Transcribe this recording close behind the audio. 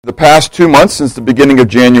The past 2 months since the beginning of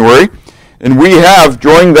January, and we have,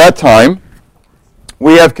 during that time,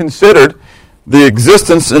 we have considered the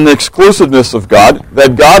existence and the exclusiveness of God,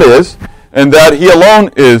 that God is, and that He alone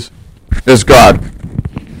is God.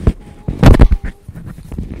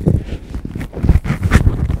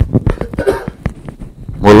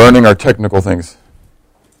 We're learning our technical things.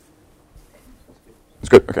 It's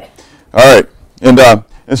good. Okay. All right. And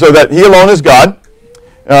so that He alone is God.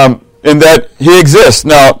 And that He exists.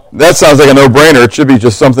 Now, that sounds like a no-brainer. It should be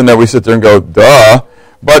just something that we sit there and go, duh.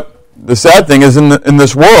 But the sad thing is, in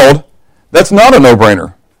this world, that's not a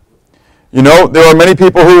no-brainer. You know, there are many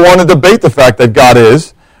people who want to debate the fact that God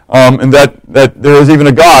is, and that there is even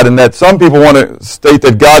a God, and that some people want to state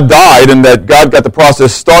that God died, and that God got the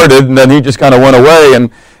process started, and then He just kind of went away,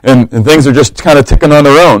 and things are just kind of ticking on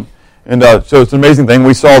their own. And so it's an amazing thing.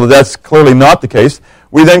 We saw that that's clearly not the case.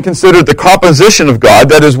 We then considered the composition of God,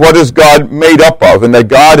 that is, what is God made up of, and that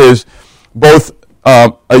God is both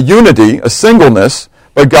a unity, a singleness,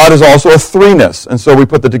 but God is also a threeness. And so we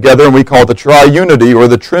put that together, and we call it the triunity, or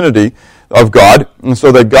the Trinity of God. And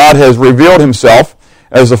so that God has revealed Himself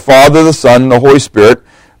as the Father, the Son, and the Holy Spirit,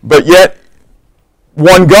 but yet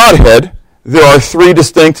one Godhead, there are three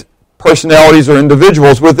distinct personalities or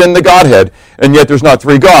individuals within the Godhead, and yet there's not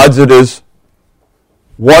three gods, it is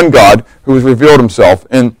one God who has revealed Himself.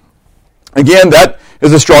 And again, that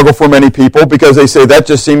is a struggle for many people because they say that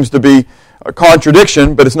just seems to be a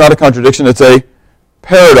contradiction, but it's not a contradiction, it's a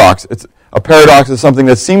paradox. A paradox is something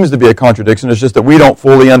that seems to be a contradiction, it's just that we don't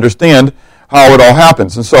fully understand how it all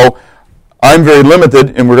happens. And so I'm very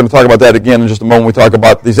limited, and we're going to talk about that again in just a moment when we talk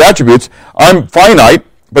about these attributes. I'm finite,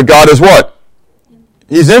 but God is what?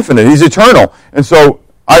 He's infinite, He's eternal. And so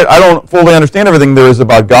I don't fully understand everything there is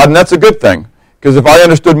about God, and that's a good thing. Because if I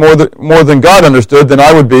understood more than God understood, then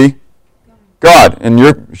I would be God. And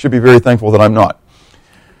you should be very thankful that I'm not.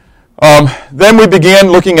 Then we began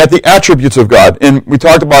looking at the attributes of God. And we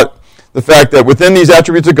talked about the fact that within these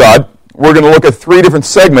attributes of God, we're going to look at three different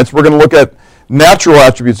segments. We're going to look at natural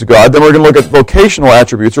attributes of God. Then we're going to look at vocational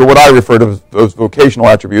attributes, or what I refer to as those vocational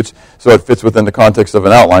attributes, so it fits within the context of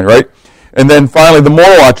an outline, right? And then finally, the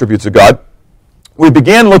moral attributes of God. We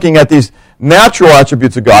began looking at these natural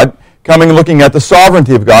attributes of God, looking at the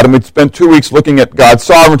sovereignty of God, and we spent 2 weeks looking at God's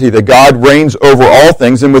sovereignty, that God reigns over all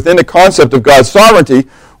things, and within the concept of God's sovereignty,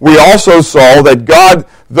 we also saw that God,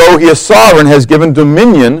 though He is sovereign, has given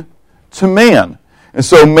dominion to man. And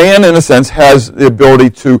so man, in a sense, has the ability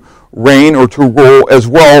to reign or to rule as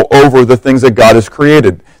well over the things that God has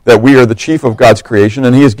created, that we are the chief of God's creation,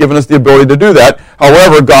 and He has given us the ability to do that.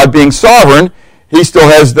 However, God being sovereign, He still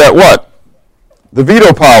has that what? The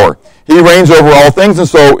veto power. He reigns over all things, and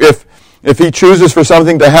so if He chooses for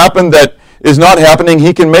something to happen that is not happening,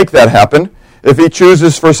 He can make that happen. If He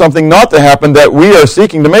chooses for something not to happen that we are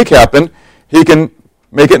seeking to make happen, He can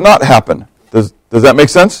make it not happen. Does that make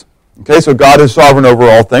sense? Okay, so God is sovereign over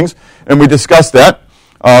all things, and we discussed that.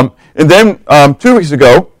 And then 2 weeks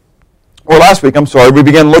ago, or last week, we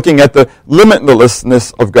began looking at the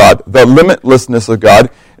limitlessness of God,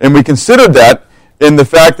 and we considered that in the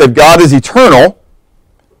fact that God is eternal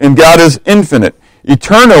and God is infinite.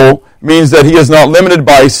 Eternal means that He is not limited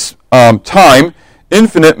by time.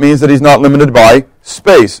 Infinite means that He's not limited by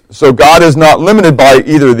space. So God is not limited by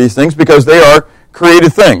either of these things because they are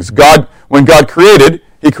created things. When God created,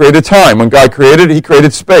 He created time. When God created, He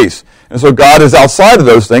created space. And so God is outside of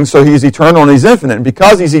those things, so He's eternal and He's infinite. And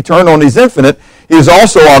because He's eternal and He's infinite, He is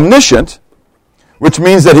also omniscient, which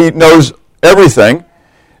means that He knows everything.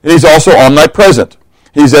 And He's also omnipresent.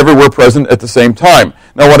 He's everywhere present at the same time.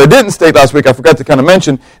 Now, what I didn't state last week, I forgot to kind of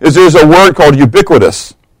mention, is there's a word called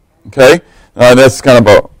ubiquitous. Okay? That's kind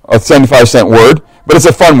of a 75-cent word, but it's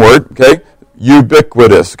a fun word. Okay?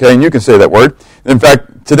 Ubiquitous. Okay? And you can say that word. In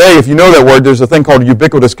fact, today, if you know that word, there's a thing called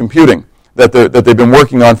ubiquitous computing that they've been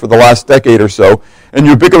working on for the last decade or so. And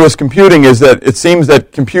ubiquitous computing is that it seems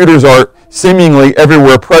that computers are seemingly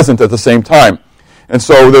everywhere present at the same time. And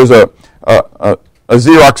so there's a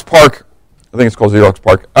Xerox PARC, I think it's called Xerox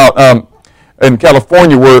PARC, out in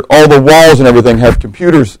California, where all the walls and everything have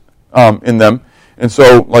computers in them. And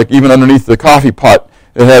so, like even underneath the coffee pot,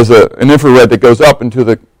 it has an infrared that goes up into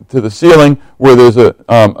the ceiling where there's a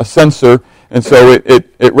sensor. And so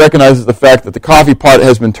it recognizes the fact that the coffee pot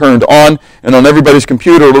has been turned on, and on everybody's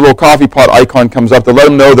computer, a little coffee pot icon comes up to let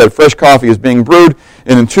them know that fresh coffee is being brewed,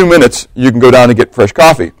 and in 2 minutes, you can go down and get fresh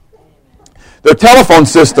coffee. Their telephone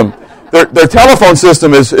system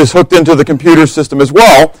is hooked into the computer system as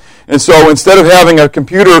well, and so instead of having a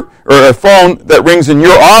computer or a phone that rings in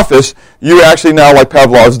your office, you actually now, like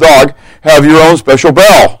Pavlov's dog, have your own special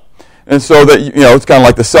bell. And so that, it's kind of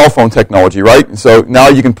like the cell phone technology, right? And so now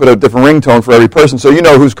you can put a different ringtone for every person so you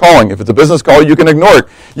know who's calling. If it's a business call, you can ignore it.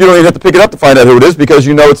 You don't even have to pick it up to find out who it is because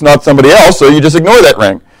you know it's not somebody else, so you just ignore that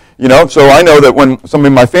ring. So I know that when somebody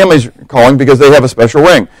in my family's calling because they have a special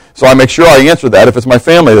ring. So I make sure I answer that if it's my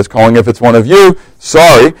family that's calling. If it's one of you,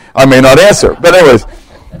 sorry, I may not answer. But anyways,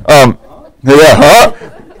 on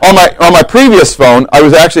my previous phone, I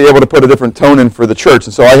was actually able to put a different tone in for the church.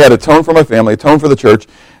 And so I had a tone for my family, a tone for the church,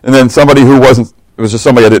 and then somebody who wasn't, it was just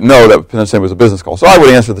somebody I didn't know that potentially was a business call. So I would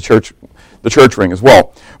answer the church ring as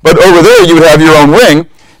well. But over there, you would have your own ring.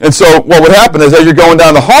 And so what would happen is as you're going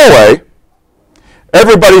down the hallway,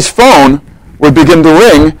 everybody's phone would begin to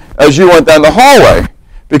ring as you went down the hallway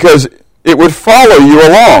because it would follow you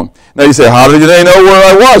along. Now you say, how did they know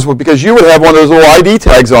where I was? Well, because you would have one of those little ID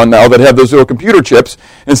tags on now that have those little computer chips,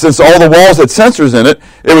 and since all the walls had sensors in it,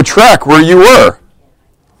 it would track where you were.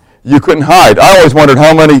 You couldn't hide. I always wondered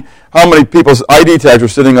how many people's ID tags were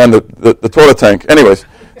sitting on the toilet tank. Anyways,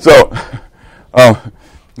 so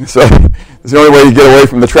it's the only way you get away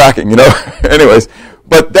from the tracking, Anyways,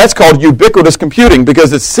 but that's called ubiquitous computing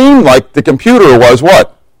because it seemed like the computer was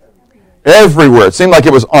what? Everywhere. It seemed like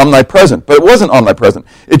it was omnipresent, but it wasn't omnipresent.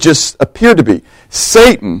 It just appeared to be.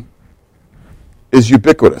 Satan is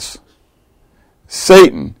ubiquitous.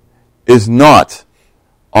 Satan is not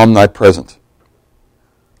omnipresent.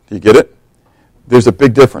 Do you get it? There's a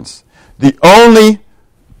big difference. The only,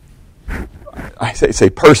 I say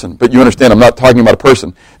person, but you understand I'm not talking about a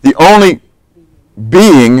person. The only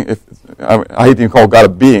being, I hate to call God a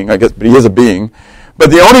being, I guess, but he is a being. But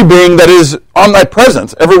the only being that is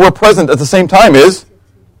omnipresent, everywhere present at the same time is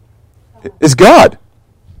God.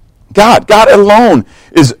 God alone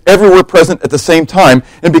is everywhere present at the same time.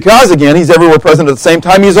 And because, again, he's everywhere present at the same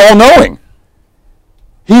time, he's all-knowing.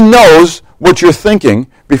 He knows what you're thinking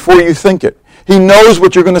before you think it. He knows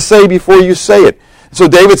what you're going to say before you say it. So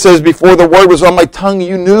David says, before the word was on my tongue,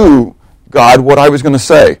 you knew, God, what I was going to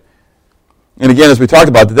say. And again, as we talked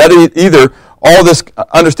about, that either all this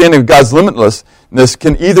understanding of God's limitlessness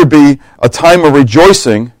can either be a time of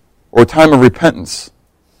rejoicing or a time of repentance.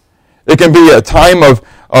 It can be a time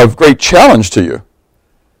of great challenge to you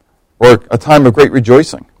or a time of great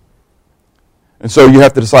rejoicing. And so you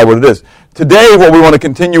have to decide what it is. Today, what we want to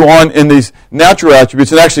continue on in these natural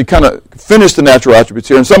attributes and actually kind of finish the natural attributes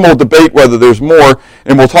here. And some will debate whether there's more,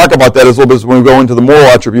 and we'll talk about that as a little bit when we go into the moral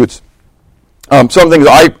attributes. Some things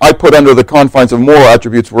I put under the confines of moral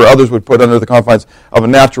attributes where others would put under the confines of a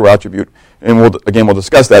natural attribute. And we'll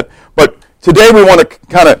discuss that. But today we want to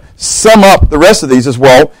kind of sum up the rest of these as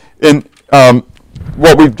well in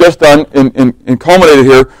what we've just done and culminated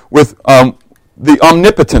here with the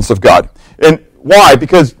omnipotence of God. And why?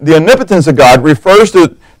 Because the omnipotence of God refers to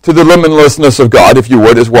the limitlessness of God, if you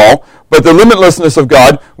would, as well. But the limitlessness of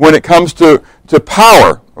God when it comes to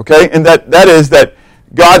power, okay? And that is that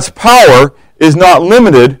God's power is not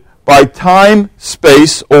limited by time,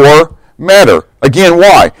 space, or matter. Again,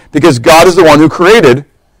 why? Because God is the one who created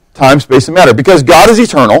time, space, and matter. Because God is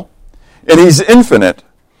eternal, and he's infinite.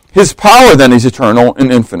 His power, then, is eternal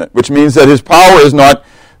and infinite, which means that his power is not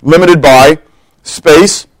limited by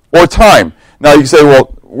space or time. Now, you say,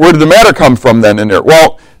 well, where did the matter come from, then, in there?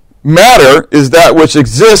 Well, matter is that which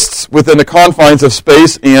exists within the confines of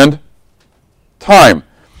space and time.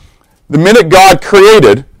 The minute God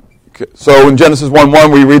created, so in Genesis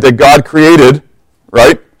 1:1 we read that God created,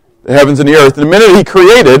 right, the heavens and the earth. And the minute he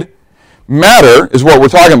created, matter is what we're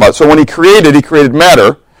talking about. So when he created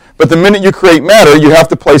matter. But the minute you create matter, you have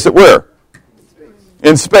to place it where?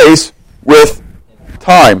 In space with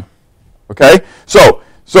time. Okay? So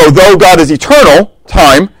though God is eternal,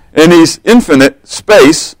 time, and he's infinite,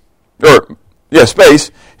 space,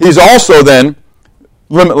 he's also then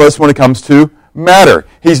limitless when it comes to matter.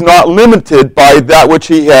 He's not limited by that which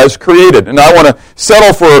he has created. And I want to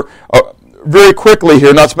settle for, very quickly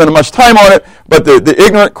here, not spending much time on it, but the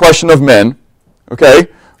ignorant question of men, okay?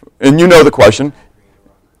 And you know the question.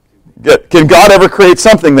 Can God ever create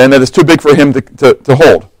something then that is too big for him to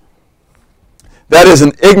hold? That is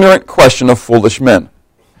an ignorant question of foolish men.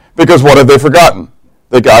 Because what have they forgotten?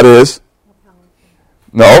 That God is?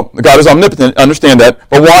 No, God is omnipotent, understand that.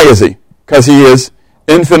 But why is he? Because he is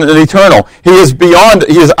infinite and eternal. He is beyond,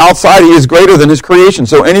 he is outside, he is greater than his creation.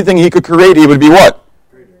 So anything he could create, he would be what?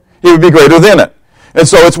 He would be greater than it. And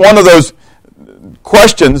so it's one of those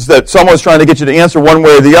questions that someone's trying to get you to answer one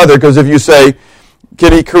way or the other, because if you say,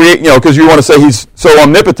 can he create, because you want to say he's so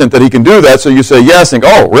omnipotent that he can do that, so you say yes, and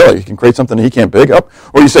oh, really, he can create something he can't pick up?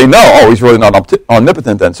 Or you say no, oh, he's really not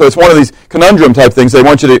omnipotent then. So it's one of these conundrum type things. They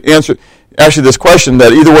want you to ask you this question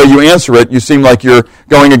that either way you answer it, you seem like you're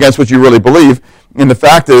going against what you really believe. And the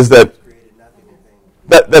fact is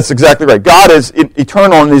that's exactly right. God is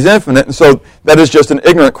eternal and He's infinite, and so that is just an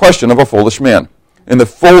ignorant question of a foolish man. And the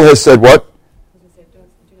fool has said what?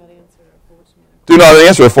 Do not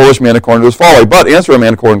answer a foolish man according to his folly, but answer a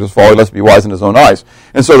man according to his folly, lest he be wise in his own eyes.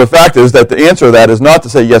 And so the fact is that the answer to that is not to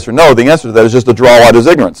say yes or no. The answer to that is just to draw out his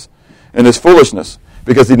ignorance and his foolishness,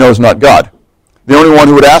 because he knows not God. The only one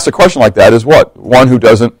who would ask a question like that is what? One who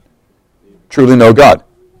doesn't truly know God.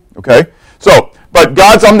 Okay? So, but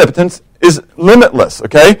God's omnipotence is limitless.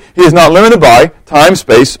 Okay? He is not limited by time,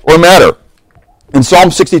 space, or matter. In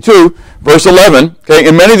Psalm 62, verse 11, okay,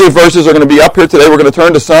 and many of these verses are going to be up here today. We're going to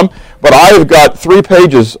turn to some, but I have got 3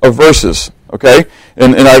 pages of verses, okay,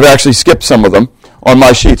 and I've actually skipped some of them on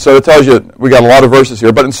my sheet. So it tells you we got a lot of verses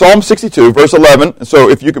here. But in Psalm 62, verse 11, so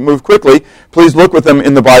if you can move quickly, please look with them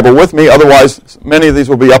in the Bible with me. Otherwise, many of these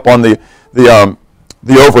will be up on the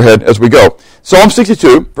overhead as we go. Psalm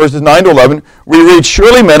 62, verses 9 to 11, we read,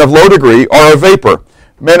 surely men of low degree are a vapor.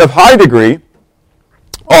 Men of high degree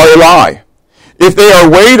are a lie. If they are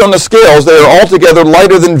weighed on the scales, they are altogether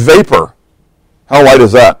lighter than vapor. How light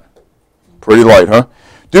is that? Pretty light, huh?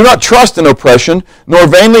 Do not trust in oppression, nor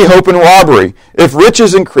vainly hope in robbery. If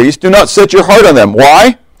riches increase, do not set your heart on them.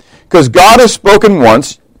 Why? Because God has spoken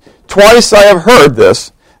once, twice I have heard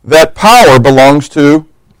this, that power belongs to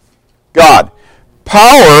God.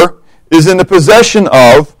 Power is in the possession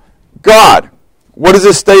of God. What is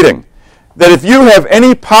this stating? That if you have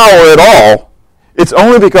any power at all, it's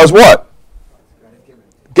only because what?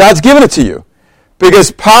 God's given it to you. Because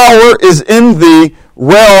power is in the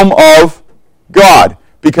realm of God.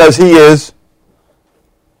 Because He is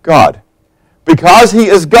God. Because He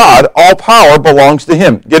is God, all power belongs to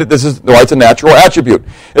Him. Get it? This is why it's a natural attribute.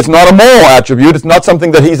 It's not a moral attribute. It's not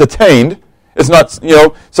something that He's attained. It's not,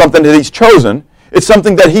 something that He's chosen. It's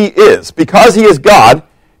something that He is. Because He is God,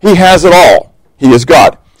 He has it all. He is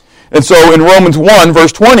God. And so in Romans 1,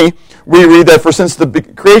 verse 20, we read that for since the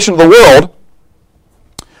creation of the world,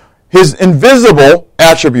 His invisible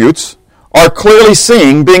attributes are clearly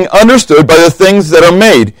seen, being understood by the things that are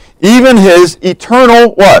made, even His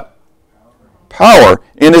eternal what? Power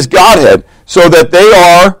in His Godhead, so that they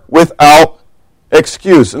are without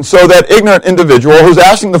excuse. And so that ignorant individual who's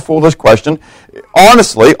asking the foolish question,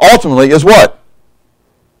 honestly, ultimately, is what?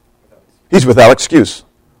 He's without excuse.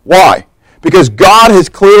 Why? Because God has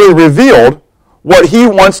clearly revealed what He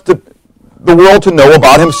wants the world to know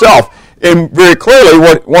about Himself. And very clearly,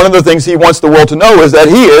 one of the things He wants the world to know is that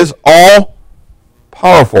He is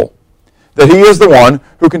all-powerful. That He is the one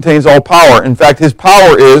who contains all power. In fact, His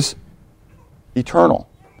power is eternal.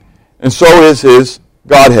 And so is His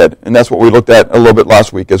Godhead. And that's what we looked at a little bit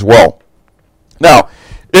last week as well. Now,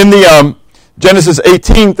 in the Genesis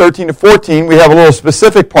 18, 13 to 14, we have a little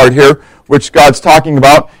specific part here, which God's talking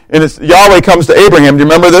about. And it's Yahweh comes to Abraham. Do you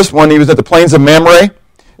remember this? When he was at the plains of Mamre?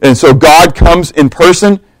 And so God comes in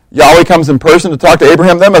person. Yahweh comes in person to talk to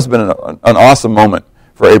Abraham. That must have been an awesome moment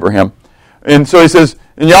for Abraham. And so he says,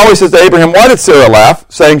 and Yahweh says to Abraham, why did Sarah laugh,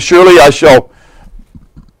 saying, surely I shall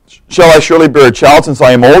I surely bear a child since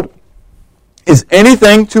I am old? Is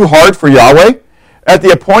anything too hard for Yahweh? At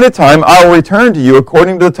the appointed time I will return to you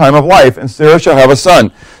according to the time of life, and Sarah shall have a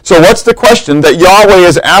son. So what's the question that Yahweh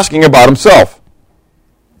is asking about Himself?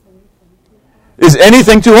 Is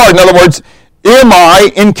anything too hard? In other words, am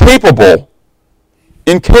I incapable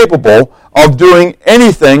of doing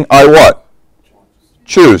anything I what?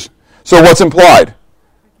 Choose. So what's implied?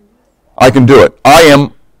 I can do it. I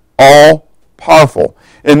am all-powerful.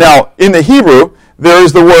 And now, in the Hebrew, there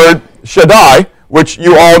is the word Shaddai, which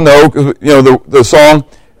you all know, the song,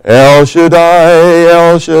 El Shaddai,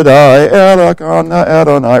 El Shaddai, Elakana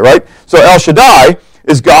Adonai, right? So El Shaddai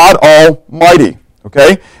is God Almighty,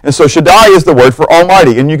 okay? And so Shaddai is the word for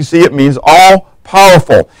Almighty, and you can see it means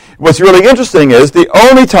all-powerful. What's really interesting is the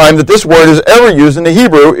only time that this word is ever used in the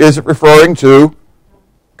Hebrew is referring to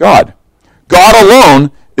God. God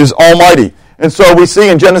alone is Almighty. And so we see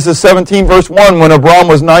in Genesis 17, verse 1, when Abram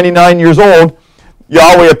was 99 years old,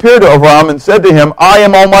 Yahweh appeared to Abram and said to him, I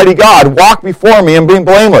am Almighty God, walk before me and be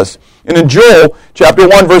blameless. And in Joel, chapter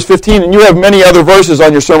 1, verse 15, and you have many other verses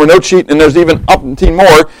on your sermon note sheet, and there's even up 18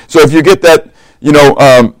 more. So if you get that,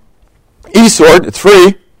 eSword, it's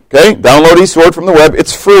free. Okay, download eSword from the web.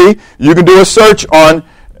 It's free. You can do a search on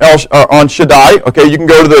Shaddai. Okay, you can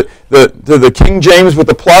go to the King James with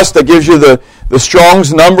the plus that gives you the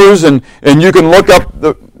Strong's numbers, and you can look up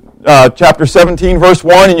the chapter 17, verse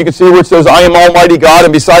 1, and you can see where it says, I am Almighty God,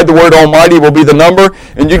 and beside the word Almighty will be the number,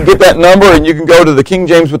 and you can get that number, and you can go to the King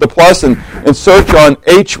James with the plus and search on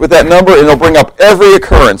H with that number, and it'll bring up every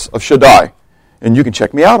occurrence of Shaddai And you can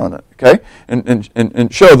check me out on it, okay?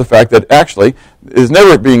 And show the fact that actually it is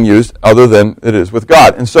never being used other than it is with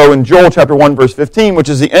God. And so in Joel chapter 1, verse 15, which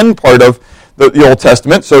is the end part of the Old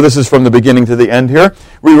Testament, so this is from the beginning to the end here,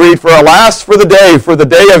 we read, for alas for the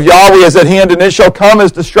day of Yahweh is at hand, and it shall come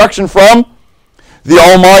as destruction from the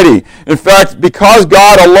Almighty. In fact, because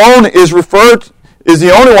God alone is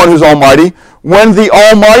the only one who's Almighty, when the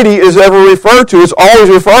Almighty is ever referred to, it's always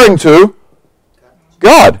referring to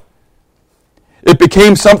God. It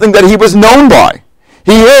became something that he was known by.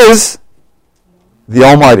 He is the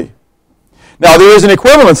Almighty. Now, there is an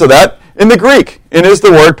equivalence of that in the Greek. It is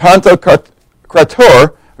the word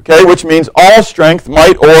pantokrator, okay, which means all strength,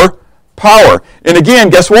 might, or power. And again,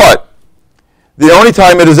 guess what? The only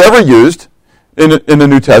time it is ever used in the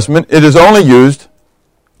New Testament, it is only used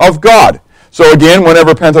of God. So again,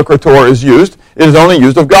 whenever pantokrator is used, it is only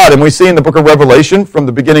used of God. And we see in the book of Revelation, from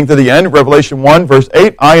the beginning to the end, Revelation 1, verse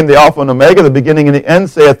 8, I am the Alpha and Omega, the beginning and the end,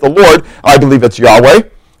 saith the Lord. I believe it's Yahweh,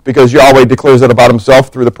 because Yahweh declares that about himself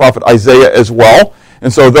through the prophet Isaiah as well.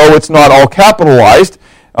 And so though it's not all capitalized,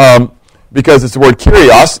 because it's the word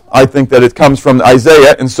Kyrios, I think that it comes from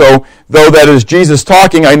Isaiah. And so though that is Jesus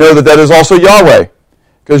talking, I know that that is also Yahweh,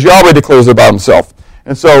 because Yahweh declares it about himself.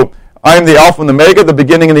 And so I am the Alpha and the Omega, the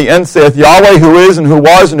beginning and the end, saith Yahweh, who is and who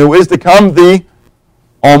was and who is to come, the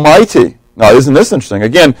Almighty. Now, isn't this interesting?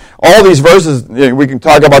 Again, all these verses, we can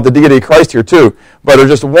talk about the deity of Christ here too, but they're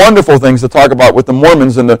just wonderful things to talk about with the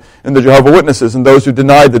Mormons and the Jehovah's Witnesses and those who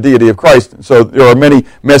denied the deity of Christ. And so there are many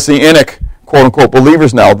messianic, quote-unquote,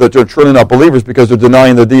 believers now that are truly not believers because they're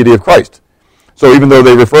denying the deity of Christ. So even though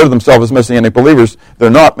they refer to themselves as messianic believers, they're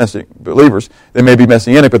not messianic believers. They may be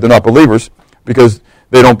messianic, but they're not believers because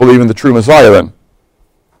they don't believe in the true Messiah then.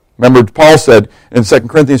 Remember, Paul said in 2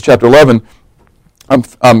 Corinthians chapter 11,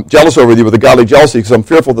 I'm jealous over you with a godly jealousy because I'm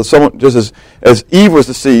fearful that someone, just as Eve was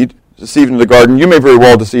deceived in the garden, you may very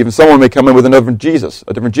well deceive, and someone may come in with a different Jesus.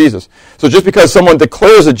 So just because someone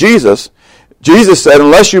declares a Jesus said,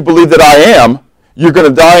 unless you believe that I am, you're going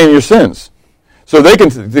to die in your sins. So they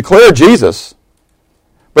can declare Jesus,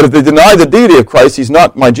 but if they deny the deity of Christ, he's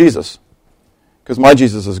not my Jesus, because my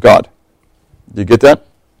Jesus is God. Do you get that?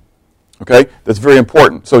 Okay? That's very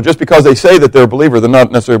important. So just because they say that they're a believer, they're not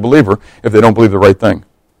necessarily a believer if they don't believe the right thing.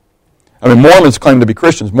 I mean, Mormons claim to be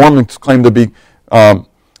Christians. Mormons claim to be, in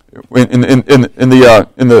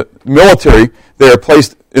the military, they are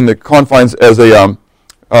placed in the confines as you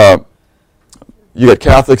got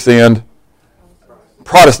Catholics and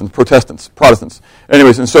Protestants.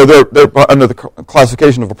 Anyways, and so they're under the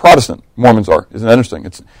classification of a Protestant. Mormons are. Isn't that interesting?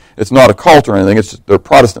 It's not a cult or anything. It's just they're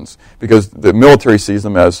Protestants because the military sees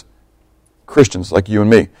them as Christians like you and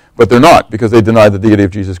me, but they're not because they deny the deity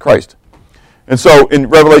of Jesus Christ. And so in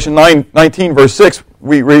Revelation 19, verse 6,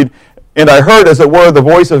 we read, and I heard, as it were, the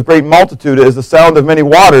voice of great multitude, as the sound of many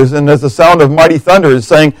waters, and as the sound of mighty thunder,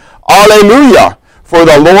 saying, Alleluia! For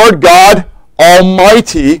the Lord God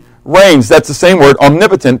Almighty reigns. That's the same word,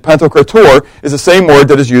 omnipotent, pantokrator, is the same word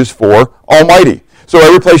that is used for Almighty. So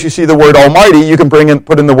every place you see the word Almighty, you can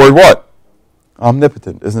put in the word what?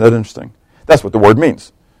 Omnipotent. Isn't that interesting? That's what the word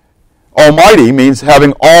means. Almighty means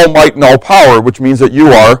having all might and all power, which means that you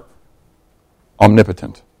are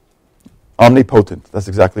omnipotent. Omnipotent. That's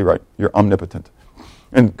exactly right. You're omnipotent.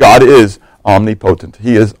 And God is omnipotent.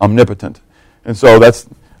 He is omnipotent. And so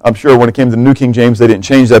I'm sure when it came to the New King James, they didn't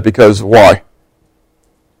change that because why?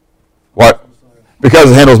 What?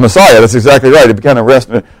 Because it handles Messiah. That's exactly right. It kind of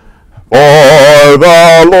rests. For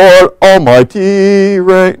the Lord Almighty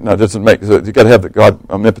reigns. No, it doesn't make. So you got to have the God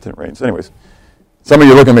omnipotent reigns. Anyways, some of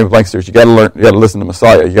you are looking at me with blank stares. You got to learn. You got to listen to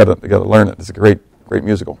Messiah. You got to learn it. It's a great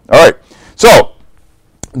musical. All right. So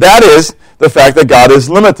that is the fact that God is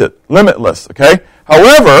limitless. Okay.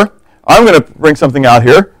 However, I'm going to bring something out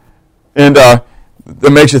here, and that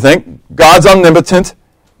makes you think God's omnipotence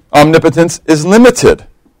is limited.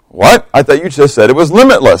 What? I thought you just said it was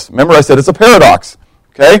limitless. Remember, I said it's a paradox.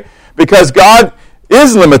 Okay? Because God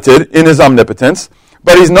is limited in his omnipotence,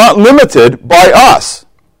 but he's not limited by us.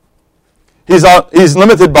 He's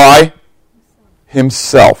limited by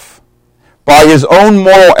himself, by his own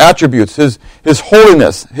moral attributes, his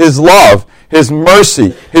holiness, his love, his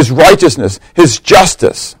mercy, his righteousness, his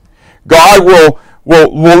justice. God will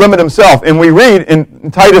limit himself. And we read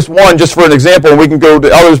in Titus 1, just for an example, and we can go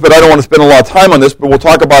to others, but I don't want to spend a lot of time on this, but we'll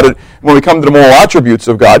talk about it when we come to the moral attributes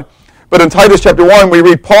of God. But in Titus chapter 1, we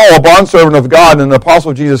read, Paul, a bondservant of God and an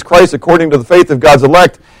apostle of Jesus Christ, according to the faith of God's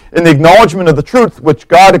elect, in the acknowledgement of the truth which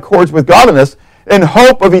God accords with godliness, in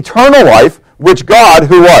hope of eternal life, which God,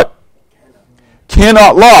 who what?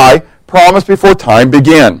 Cannot lie, promised before time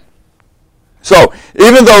began. So,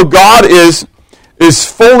 even though God is is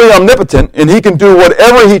fully omnipotent and he can do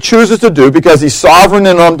whatever he chooses to do because he's sovereign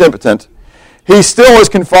and omnipotent, he still is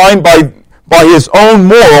confined by his own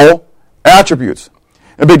moral attributes.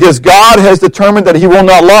 And because God has determined that he will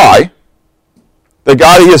not lie, that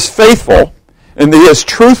God, he is faithful and that he is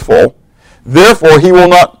truthful, therefore he will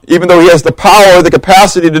not, even though he has the power, the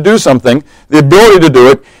capacity to do something, the ability to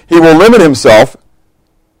do it, he will limit himself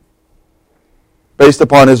based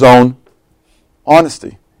upon his own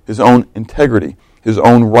honesty, his own integrity, his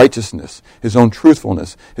own righteousness, his own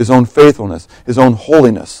truthfulness, his own faithfulness, his own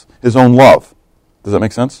holiness, his own love. Does that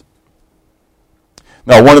make sense?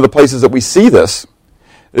 Now, one of the places that we see this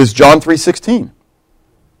is John 3:16.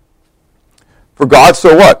 For God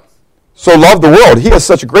so what? So loved the world. He has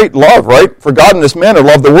such a great love, right? For God in this manner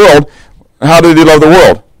loved the world. How did he love the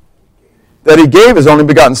world? That he gave his only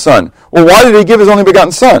begotten Son. Well, why did he give his only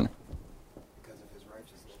begotten Son?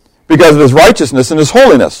 Because of his righteousness and his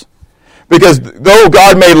holiness. Because though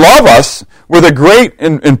God may love us with a great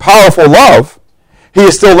and powerful love, he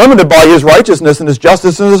is still limited by his righteousness and his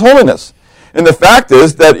justice and his holiness. And the fact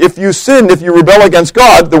is that if you sin, if you rebel against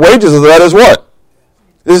God, the wages of that is what?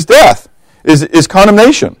 Is death, is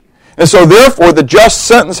condemnation. And so therefore the just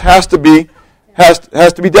sentence has to be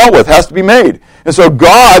dealt with, has to be made. And so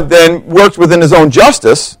God then works within his own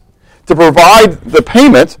justice to provide the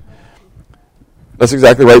payment. That's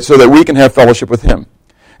exactly right, so that we can have fellowship with him.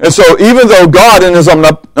 And so even though God in his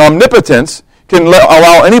omnipotence can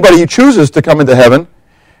allow anybody he chooses to come into heaven,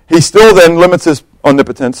 he still then limits his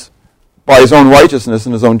omnipotence by his own righteousness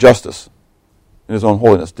and his own justice and his own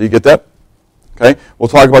holiness. Do you get that? Okay? We'll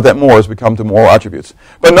talk about that more as we come to moral attributes.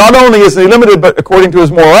 But not only is he limited but according to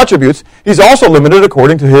his moral attributes, he's also limited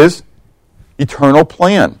according to his eternal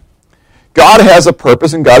plan. God has a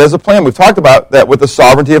purpose and God has a plan. We've talked about that with the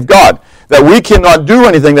sovereignty of God, that we cannot do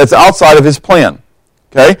anything that's outside of his plan.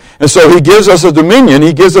 Okay? And so he gives us a dominion,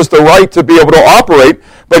 he gives us the right to be able to operate,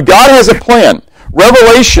 but God has a plan.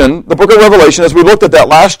 Revelation, the book of Revelation, as we looked at that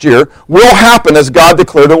last year, will happen as God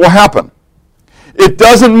declared it will happen. It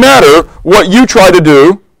doesn't matter what you try to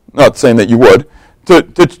do, not saying that you would, to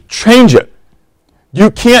change it.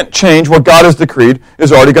 You can't change what God has decreed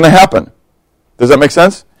is already going to happen. Does that make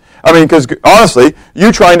sense? I mean, because honestly,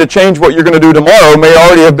 you trying to change what you're going to do tomorrow may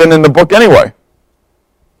already have been in the book anyway.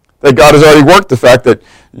 That God has already worked the fact that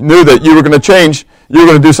you knew that you were going to change, you were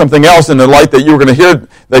going to do something else in the light that you were going to hear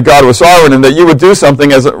that God was sovereign and that you would do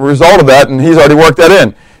something as a result of that, and he's already worked that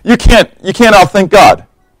in. You can't outthink God.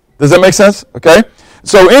 Does that make sense? Okay?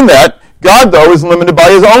 So in that, God, though, is limited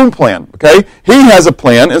by his own plan. Okay? He has a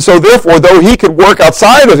plan, and so therefore, though he could work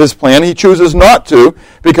outside of his plan, he chooses not to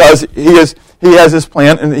because he has his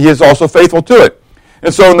plan and he is also faithful to it.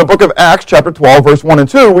 And so in the book of Acts, chapter 12, verse 1 and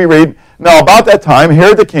 2, we read, Now about that time,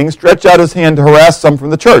 Herod the king stretched out his hand to harass some from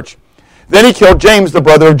the church. Then he killed James, the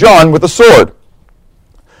brother of John, with a sword.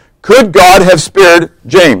 Could God have spared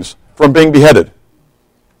James from being beheaded?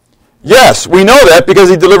 Yes, we know that because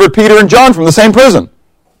he delivered Peter and John from the same prison.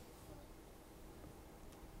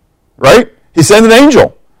 Right? He sent an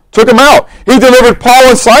angel, took them out. He delivered Paul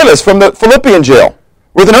and Silas from the Philippian jail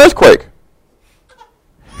with an earthquake.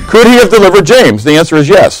 Could he have delivered James? The answer is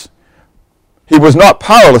yes. He was not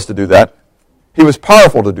powerless to do that. He was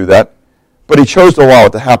powerful to do that, but he chose to allow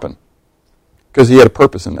it to happen because he had a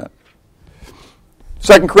purpose in that.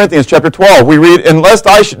 2 Corinthians chapter 12, we read, And lest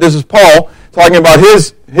I should, this is Paul talking about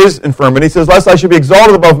his infirmity. He says, Lest I should be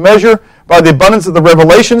exalted above measure by the abundance of the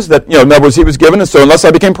revelations that, in other words, he was given, and so unless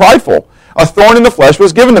I became prideful, a thorn in the flesh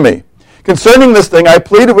was given to me. Concerning this thing, I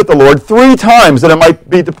pleaded with the Lord 3 times that it might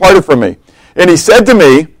be departed from me. And he said to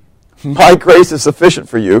me, My grace is sufficient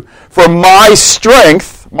for you, for my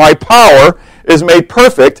strength, my power, is made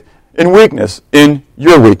perfect in weakness, in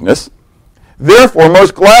your weakness. Therefore,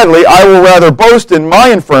 most gladly, I will rather boast in my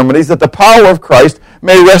infirmities, that the power of Christ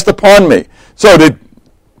may rest upon me. So did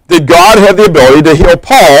God have the ability to heal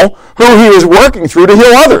Paul, who he was working through to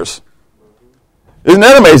heal others? Isn't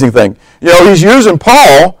that an amazing thing? He's using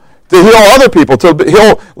Paul to heal other people, to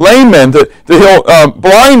heal lame men, to heal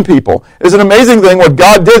blind people. It's an amazing thing what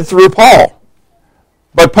God did through Paul.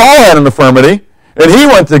 But Paul had an infirmity, and he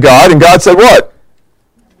went to God, and God said what?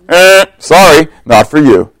 Sorry, not for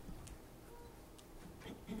you.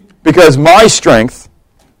 Because my strength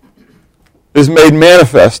is made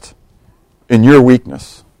manifest in your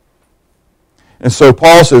weakness. And so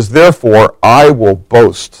Paul says, therefore, I will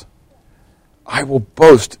boast. I will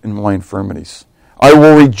boast in my infirmities. I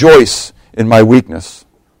will rejoice in my weakness.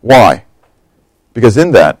 Why? Because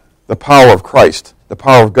in that, the power of Christ, the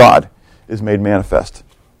power of God, is made manifest.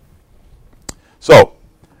 So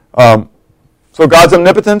God's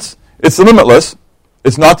omnipotence, it's limitless.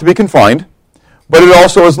 It's not to be confined. but it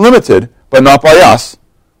also is limited, but not by us,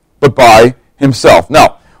 but by himself.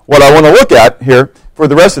 Now, what I want to look at here for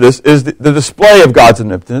the rest of this is the display of God's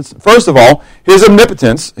omnipotence. First of all, his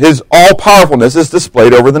omnipotence, his all-powerfulness is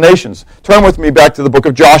displayed over the nations. Turn with me back to the book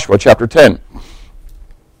of Joshua, chapter 10.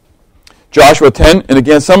 Joshua 10, and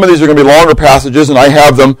again, some of these are going to be longer passages, and I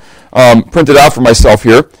have them printed out for myself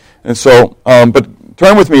here. And so, but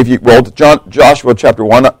turn with me, if you will, to Joshua chapter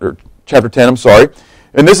 1, or chapter 10, I'm sorry.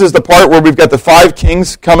 And this is the part where we've got the 5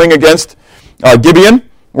 kings coming against Gibeon,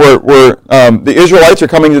 where the Israelites are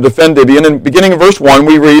coming to defend Gibeon. And beginning in verse 1,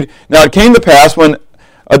 we read, "Now it came to pass when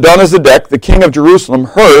Adonizedek, the king of Jerusalem,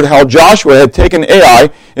 heard how Joshua had taken Ai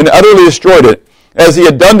and utterly destroyed it, as he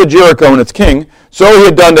had done to Jericho and its king, so he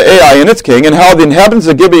had done to Ai and its king, and how the inhabitants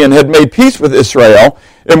of Gibeon had made peace with Israel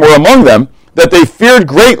and were among them, that they feared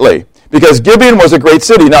greatly, because Gibeon was a great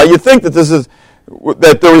city." Now you think that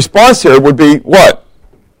that the response here would be what?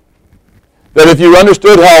 That if you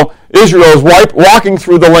understood how Israel is walking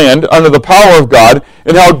through the land under the power of God,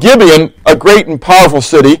 and how Gibeon, a great and powerful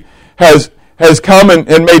city, has come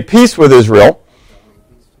and made peace with Israel,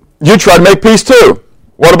 you try to make peace too.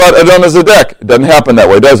 What about Adonizedek? It doesn't happen that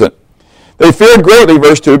way, does it? They feared greatly,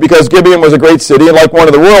 verse 2, because Gibeon was a great city, and like one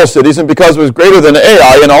of the royal cities, and because it was greater than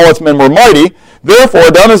Ai, and all its men were mighty. Therefore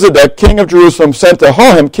Adonizedek, king of Jerusalem, sent to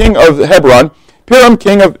Hoham, king of Hebron, Piram,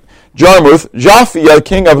 king of Jarmuth, Japhia,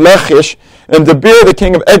 king of Lachish, and Debir, the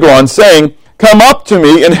king of Eglon, saying, "Come up to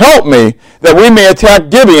me and help me, that we may attack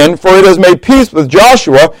Gibeon, for it has made peace with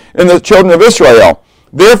Joshua and the children of Israel."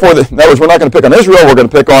 Therefore, in other words, we're not going to pick on Israel, we're going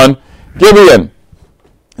to pick on Gibeon.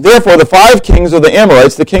 Therefore, the 5 kings of the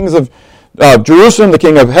Amorites, the kings of Jerusalem, the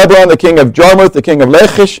king of Hebron, the king of Jarmuth, the king of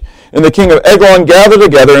Lachish, and the king of Eglon gathered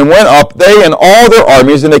together and went up, they and all their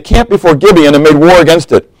armies, and they camped before Gibeon and made war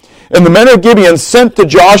against it. And the men of Gibeon sent to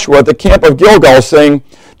Joshua at the camp of Gilgal, saying,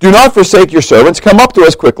 "Do not forsake your servants. Come up to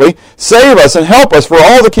us quickly. Save us and help us, for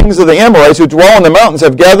all the kings of the Amorites who dwell in the mountains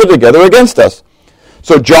have gathered together against us."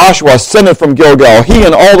 So Joshua ascended from Gilgal, he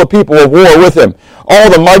and all the people of war with him, all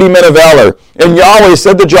the mighty men of valor. And Yahweh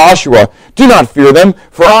said to Joshua, "Do not fear them,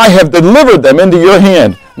 for I have delivered them into your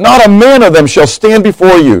hand. Not a man of them shall stand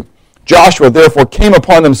before you." Joshua therefore came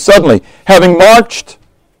upon them suddenly, having marched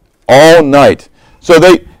all night. So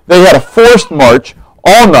they had a forced march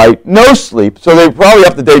all night, no sleep. So they were probably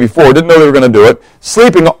up the day before, didn't know they were going to do it.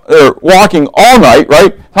 Sleeping, walking all night,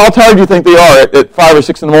 right? How tired do you think they are at 5 or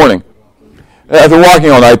 6 in the morning? After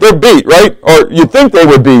walking all night, they're beat, right? Or you'd think they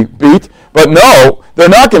would be beat, but no, they're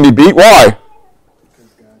not going to be beat. Why?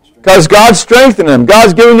 Because God's strengthening them.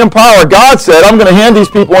 God's giving them power. God said, "I'm going to hand these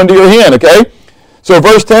people into your hand," okay? So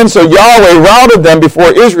verse 10, "So Yahweh routed them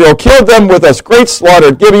before Israel, killed them with a great slaughter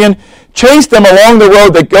at Gibeon, chased them along the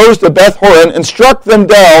road that goes to Beth Horon, and struck them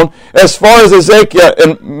down as far as Ezekiah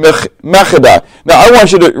and Mechedah." Now I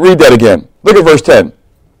want you to read that again. Look at verse 10.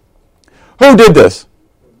 Who did this?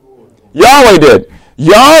 Yahweh did.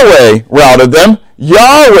 Yahweh routed them.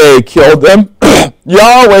 Yahweh killed them.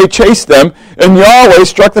 Yahweh chased them. And Yahweh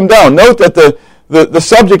struck them down. Note that the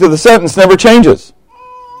subject of the sentence never changes.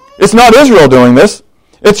 It's not Israel doing this.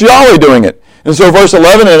 It's Yahweh doing it. And so verse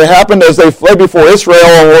 11, "And it happened as they fled before Israel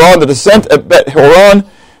and were on the descent at Beth Horon,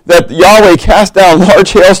 that Yahweh cast down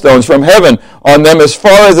large hailstones from heaven on them as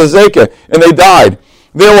far as Ezekiah, and they died.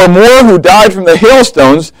 There were more who died from the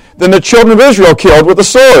hailstones than the children of Israel killed with the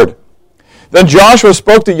sword. Then Joshua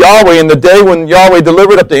spoke to Yahweh in the day when Yahweh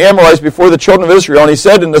delivered up the Amorites before the children of Israel, and he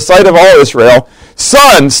said in the sight of all Israel,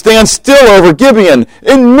 'Sun, stand still over Gibeon,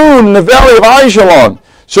 and moon in the valley of Ajalon.'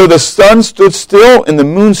 So the sun stood still, and the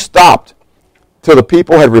moon stopped, till the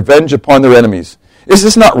people had revenge upon their enemies." Is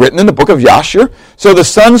this not written in the book of Yashar? "So the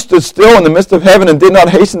sun stood still in the midst of heaven and did not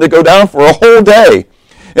hasten to go down for a whole day.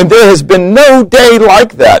 And there has been no day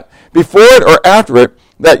like that, before it or after it,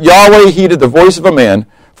 that Yahweh heeded the voice of a man,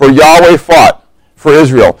 for Yahweh fought for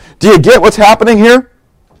Israel." Do you get what's happening here?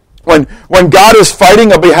 When God is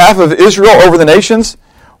fighting on behalf of Israel over the nations,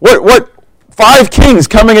 what 5 kings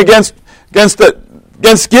coming against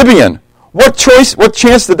Gibeon? What chance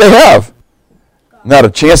did they have? Not a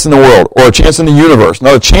chance in the world, or a chance in the universe,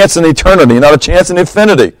 not a chance in eternity, not a chance in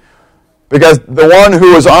infinity. Because the one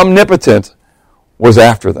who was omnipotent was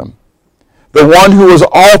after them. The one who was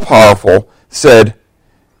all-powerful said,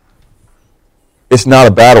 "It's not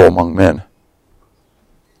a battle among men.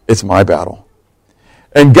 It's my battle."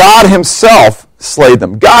 And God himself slayed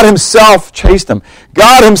them. God himself chased them.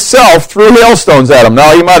 God himself threw hailstones at them.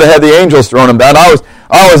 Now, he might have had the angels throwing them down. I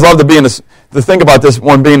always love to think about this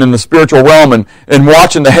one being in the spiritual realm and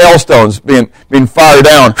watching the hailstones being fired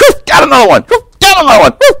down. Got another one. Got another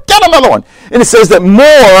one. Got another one. And it says that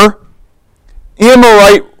more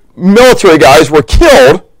Amorite military guys were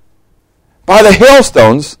killed by the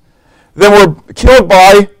hailstones than were killed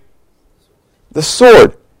by the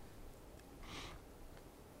sword.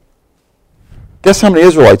 Guess how many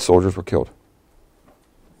Israelite soldiers were killed?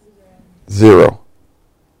 0.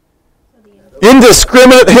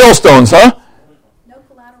 Indiscriminate hailstones, huh?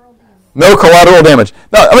 No collateral damage.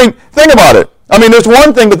 Now, I mean, think about it. I mean, there's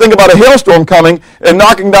one thing to think about a hailstorm coming and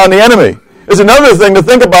knocking down the enemy. There's another thing to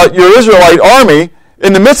think about your Israelite army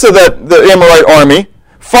in the midst of the Amorite army,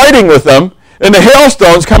 fighting with them, and the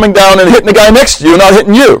hailstones coming down and hitting the guy next to you, not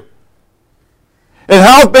hitting you. And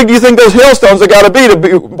how big do you think those hailstones have got to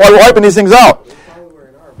be wiping these things out?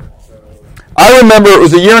 I remember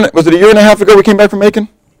was it a year and a half ago we came back from Macon?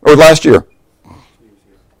 Or last year?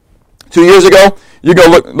 2 years ago? You go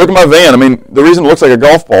look at my van. I mean, the reason it looks like a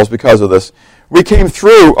golf ball is because of this. We came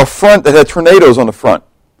through a front that had tornadoes on the front.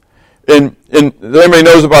 And everybody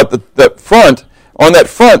knows about that front. On that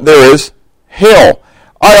front, there is hail.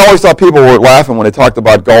 I always thought people were laughing when they talked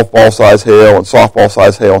about golf ball size hail and softball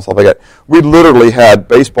size hail and stuff like that. We literally had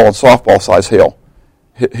baseball and softball size hail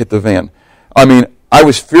hit the van. I mean, I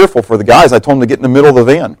was fearful for the guys. I told them to get in the middle of the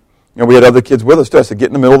van. You know, we had other kids with us too. I said, get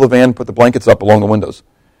in the middle of the van, put the blankets up along the windows.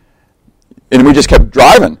 And we just kept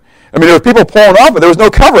driving. I mean, there were people pulling off, but there was no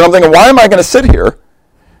cover. And I'm thinking, why am I going to sit here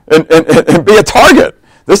and be a target?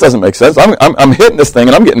 This doesn't make sense. I'm hitting this thing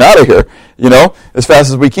and I'm getting out of here, you know, as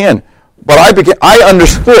fast as we can. But I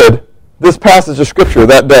understood this passage of Scripture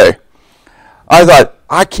that day. I thought,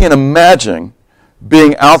 I can't imagine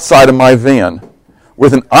being outside of my van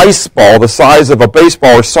with an ice ball the size of a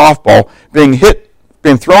baseball or softball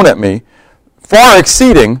being thrown at me, far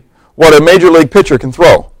exceeding what a major league pitcher can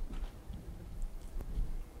throw.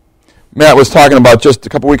 Matt was talking about just a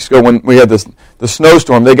couple weeks ago when we had the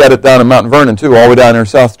snowstorm. They got it down in Mount Vernon too, all the way down there in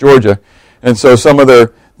South Georgia. And so some of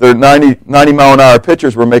their 90 mile an hour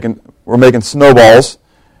pitchers were making snowballs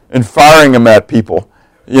and firing them at people,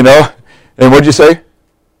 you know. And what'd you say?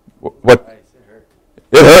 What?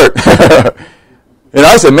 It hurt. And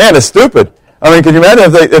I said, man, it's stupid. I mean, can you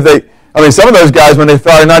imagine if they I mean, some of those guys when they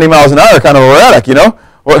fire 90 miles an hour are kind of erratic, you know.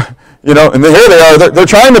 You know, and here they are. They're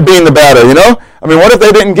trying to bean the batter, you know. I mean, what if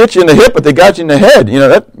they didn't get you in the hip, but they got you in the head? You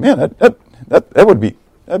know, that would be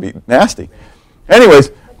nasty. Anyways,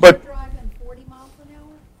 but driving 40 miles an hour?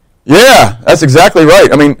 Yeah, that's exactly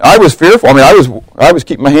right. I mean, I was fearful. I mean, I was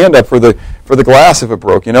keeping my hand up for the glass if it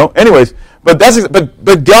broke, you know. Anyways, but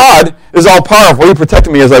God is all powerful. He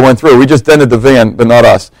protected me as I went through. We just dented the van, but not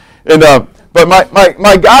us. And but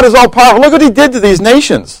my God is all powerful. Look what He did to these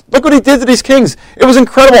nations. Look what He did to these kings. It was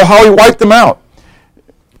incredible how He wiped them out.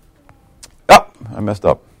 Oh, I messed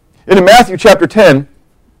up. And in Matthew chapter 10,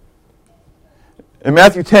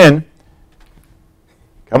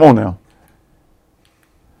 come on now.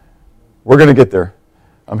 We're going to get there.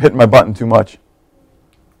 I'm hitting my button too much.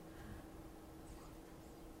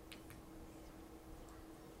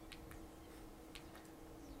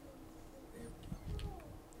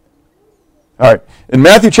 All right. In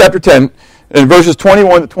Matthew chapter 10, in verses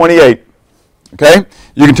 21 to 28, okay?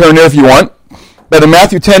 You can turn there if you want. But in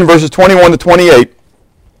Matthew 10, verses 21 to 28,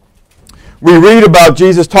 we read about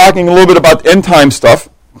Jesus talking a little bit about end time stuff.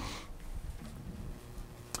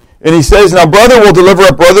 And he says, now brother will deliver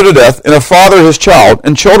up brother to death, and a father his child,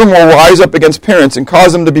 and children will rise up against parents and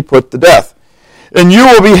cause them to be put to death. And you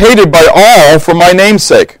will be hated by all for my name's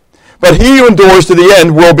sake. But he who endures to the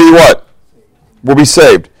end will be what? Will be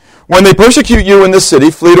saved. When they persecute you in this city,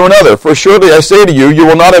 flee to another. For surely I say to you, you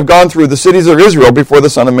will not have gone through the cities of Israel before the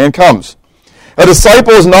Son of Man comes. A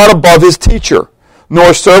disciple is not above his teacher,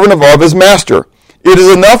 nor a servant above his master. It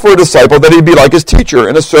is enough for a disciple that he be like his teacher,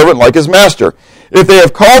 and a servant like his master. If they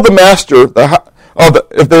have called the master of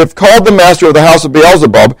the house of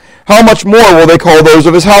Beelzebub, how much more will they call those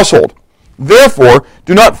of his household? Therefore,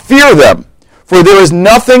 do not fear them, for there is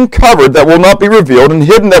nothing covered that will not be revealed, and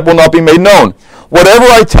hidden that will not be made known. Whatever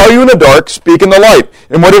I tell you in the dark, speak in the light,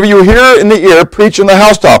 and whatever you hear in the ear, preach in the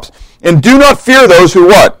housetops. And do not fear those who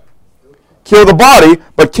what? Kill the body,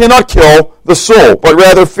 but cannot kill the soul, but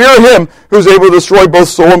rather fear him who is able to destroy both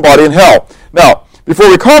soul and body in hell. Now, before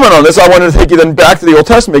we comment on this, I wanted to take you then back to the Old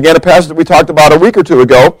Testament again, a passage that we talked about a week or two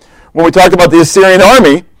ago, when we talked about the Assyrian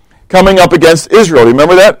army coming up against Israel. Do you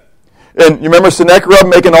remember that? And you remember Sennacherib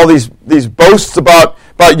making all these boasts about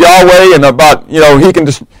Yahweh and about, he can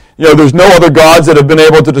just, there's no other gods that have been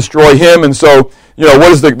able to destroy him, and so,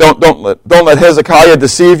 what is don't let Hezekiah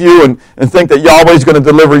deceive you and think that Yahweh is going to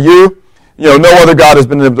deliver you. No other God has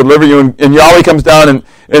been able to deliver you. And Yahweh comes down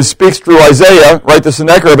and speaks through Isaiah, right, to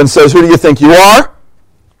Sennacherib, and says, who do you think you are?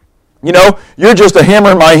 You know, you're just a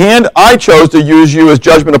hammer in my hand. I chose to use you as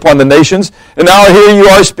judgment upon the nations. And now here you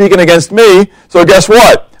are speaking against me. So guess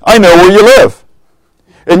what? I know where you live.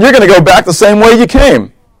 And you're going to go back the same way you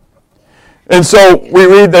came. And so we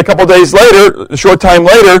read a couple days later, a short time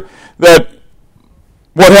later, that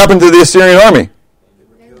what happened to the Assyrian army?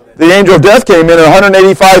 The angel of death came in and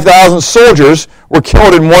 185,000 soldiers were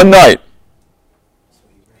killed in one night.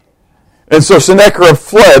 And so Sennacherib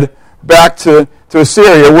fled back to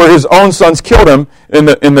Assyria, where his own sons killed him in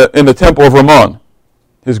the temple of Rimmon,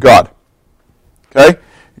 his god. Okay?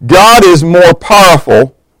 God is more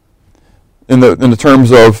powerful in the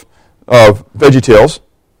terms of VeggieTales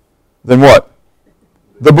than what?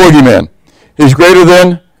 The boogeyman. He's greater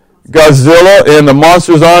than Godzilla and the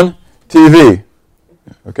monsters on TV.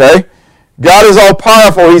 Okay? God is all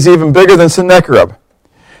powerful. He's even bigger than Sennacherib.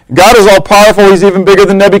 God is all powerful. He's even bigger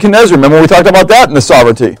than Nebuchadnezzar. Remember we talked about that in the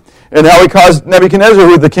sovereignty. And how he caused Nebuchadnezzar,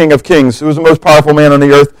 who was the king of kings, who was the most powerful man on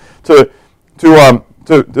the earth, to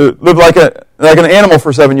live like an animal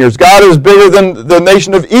for 7 years. God is bigger than the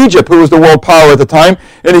nation of Egypt, who was the world power at the time,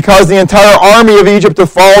 and he caused the entire army of Egypt to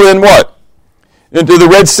fall in what? Into the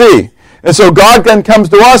Red Sea. And so God then comes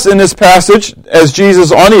to us in this passage as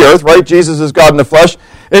Jesus on the earth, right? Jesus is God in the flesh.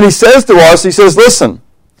 And he says to us, he says, listen,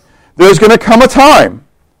 there's going to come a time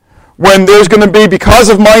when there's going to be, because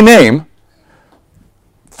of my name,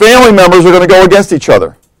 family members are going to go against each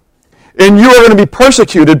other. And you are going to be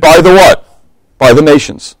persecuted by the what? By the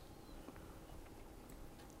nations.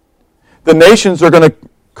 The nations are going to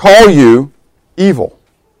call you evil.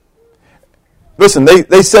 Listen,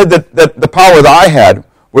 they said that the power that I had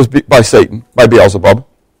was by Satan, by Beelzebub.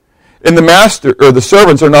 And the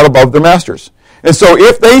servants are not above their masters. And so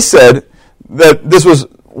if they said that this was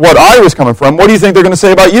what I was coming from, what do you think they're going to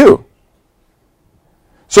say about you?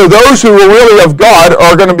 So those who are really of God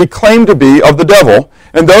are going to be claimed to be of the devil.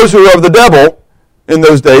 And those who are of the devil in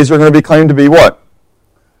those days are going to be claimed to be what?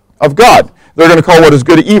 Of God. They're going to call what is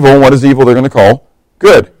good evil, and what is evil they're going to call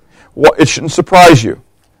good. It shouldn't surprise you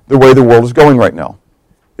the way the world is going right now.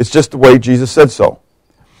 It's just the way Jesus said so.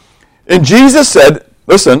 And Jesus said,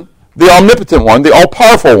 listen, the omnipotent one, the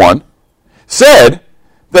all-powerful one, said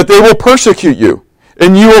that they will persecute you,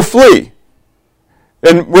 and you will flee.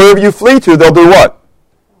 And wherever you flee to, they'll do what?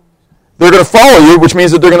 They're going to follow you, which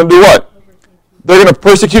means that they're going to do what? They're going to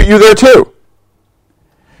persecute you there too.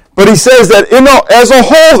 But he says that as a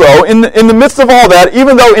whole, though, in the midst of all that,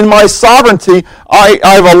 even though in my sovereignty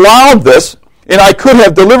I've allowed this, and I could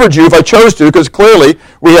have delivered you if I chose to, because clearly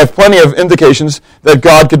we have plenty of indications that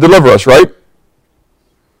God could deliver us, right?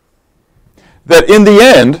 That in the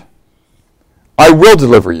end, I will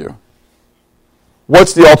deliver you.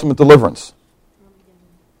 What's the ultimate deliverance?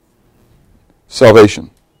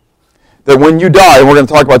 Salvation. That when you die, and we're going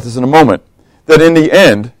to talk about this in a moment, that in the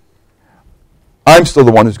end, I'm still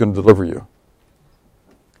the one who's going to deliver you.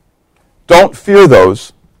 Don't fear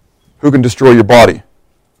those who can destroy your body,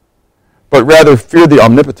 but rather fear the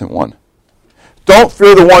omnipotent one. Don't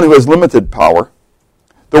fear the one who has limited power,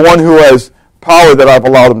 the one who has power that I've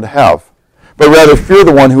allowed him to have, but rather fear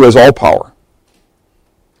the one who has all power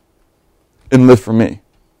and live for me.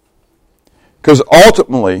 Because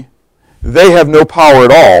ultimately, they have no power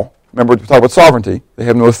at all. Remember, we talk about sovereignty. They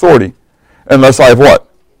have no authority unless I have what?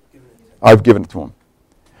 I've given it to them.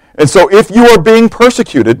 And so if you are being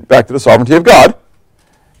persecuted, back to the sovereignty of God,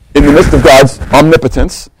 in the midst of God's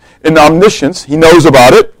omnipotence, in omniscience, he knows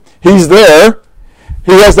about it, he's there,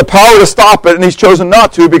 he has the power to stop it, and he's chosen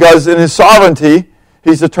not to because in his sovereignty,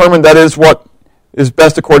 he's determined that is what is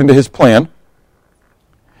best according to his plan,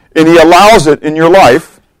 and he allows it in your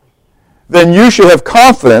life, then you should have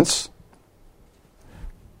confidence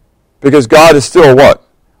because God is still what?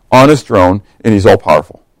 On his throne, and he's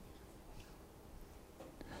all-powerful.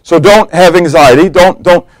 So don't have anxiety. Don't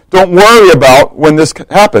worry about when this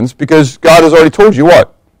happens because God has already told you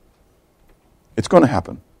what? It's going to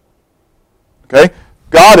happen. Okay?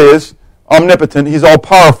 God is omnipotent. He's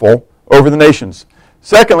all-powerful over the nations.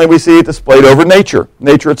 Secondly, we see it displayed over nature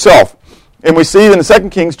itself. And we see in the 2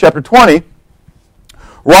 Kings chapter 20,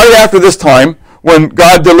 right after this time, when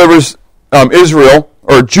God delivers Israel,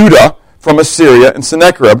 or Judah, from Assyria and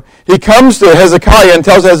Sennacherib, he comes to Hezekiah and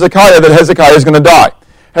tells Hezekiah that Hezekiah is going to die.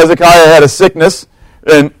 Hezekiah had a sickness,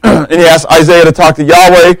 and he asks Isaiah to talk to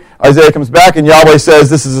Yahweh. Isaiah comes back, and Yahweh says,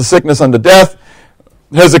 this is a sickness unto death.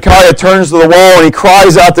 Hezekiah turns to the wall, and he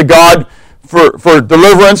cries out to God for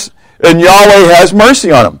deliverance, and Yahweh has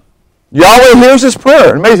mercy on him. Yahweh hears his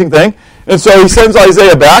prayer, an amazing thing. And so he sends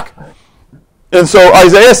Isaiah back. And so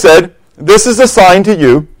Isaiah said, this is a sign to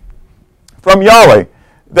you from Yahweh,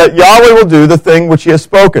 that Yahweh will do the thing which he has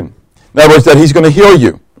spoken. In other words, that he's going to heal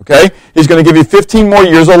you. Okay? He's going to give you 15 more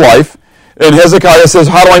years of life. And Hezekiah says,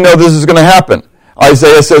 how do I know this is going to happen?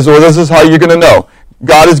 Isaiah says, well, this is how you're going to know.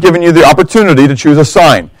 God has given you the opportunity to choose a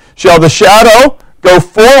sign. Shall the shadow go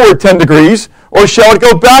forward 10 degrees, or shall it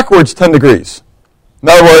go backwards 10 degrees? In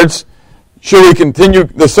other words, should we continue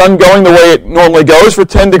the sun going the way it normally goes for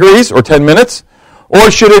 10 degrees or 10 minutes, or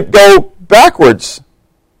should it go backwards?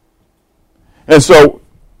 And so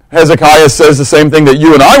Hezekiah says the same thing that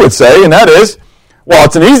you and I would say, and that is, well,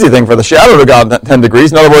 it's an easy thing for the shadow to go 10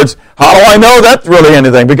 degrees. In other words, how do I know that's really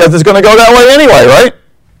anything? Because it's going to go that way anyway, right?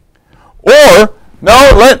 Or,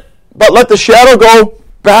 no, let the shadow go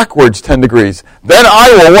backwards 10 degrees. Then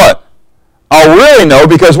I will what? I'll really know,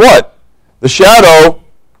 because what? The shadow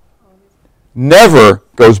never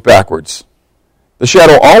goes backwards. The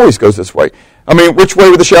shadow always goes this way. I mean, which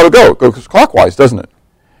way would the shadow go? It goes clockwise, doesn't it?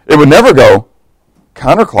 It would never go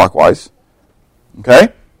counterclockwise. Okay?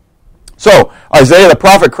 So, Isaiah the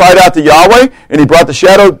prophet cried out to Yahweh, and he brought the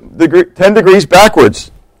shadow 10 degrees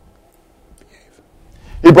backwards.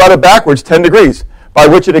 He brought it backwards 10 degrees, by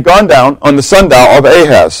which it had gone down on the sundial of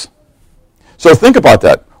Ahaz. So think about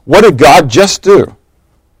that. What did God just do?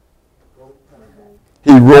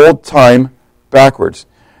 He rolled time backwards.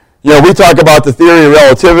 You know, we talk about the theory of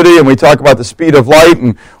relativity, and we talk about the speed of light,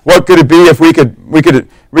 and what could it be if we could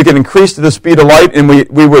increase the speed of light, and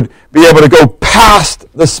we would be able to go past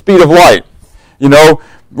the speed of light. You know,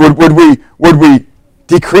 would we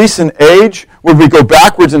decrease in age? Would we go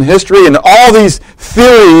backwards in history? And all these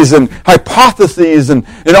theories and hypotheses and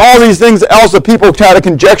all these things else that people try to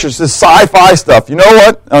conjecture, this sci-fi stuff. You know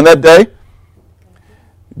what? On that day,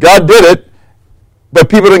 God did it, but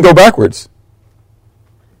people didn't go backwards.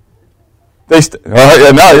 Everybody's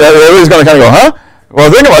going to kind of go, huh?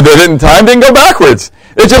 Well, think about it. Time didn't go backwards.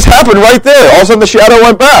 It just happened right there. All of a sudden, the shadow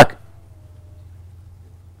went back.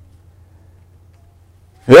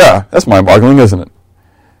 Yeah, that's mind-boggling, isn't it?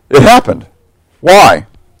 It happened. Why?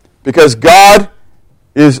 Because God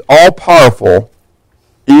is all-powerful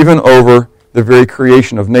even over the very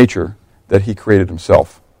creation of nature that he created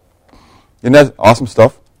himself. Isn't that awesome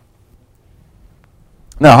stuff?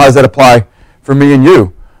 Now, how does that apply for me and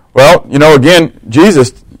you? Well, you know, again,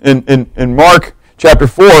 Jesus in Mark chapter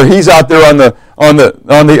 4, he's out there on the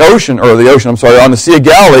ocean, on the Sea of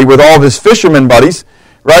Galilee with all of his fishermen buddies,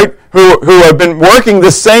 right? Who have been working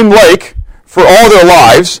this same lake for all their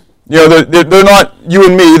lives. You know, they're not you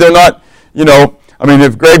and me. They're not, you know, I mean,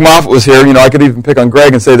 if Greg Moffat was here, you know, I could even pick on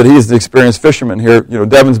Greg and say that he's the experienced fisherman here. You know,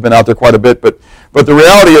 Devin's been out there quite a bit, but the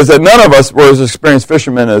reality is that none of us were as experienced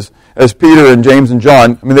fishermen as Peter and James and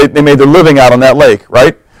John. I mean, they made their living out on that lake,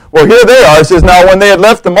 right? Well, here they are. It says, now when they had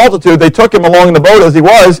left the multitude, they took him along in the boat as he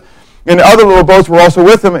was, and other little boats were also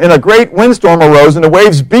with him, and a great windstorm arose, and the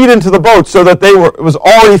waves beat into the boat so that it was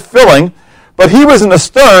already filling, but he was in the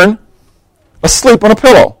stern, asleep on a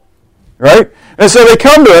pillow, right? And so they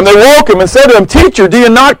come to him, they woke him and said to him, Teacher, do you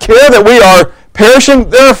not care that we are perishing?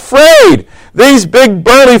 They're afraid. These big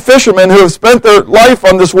burly fishermen who have spent their life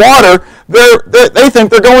on this water, they think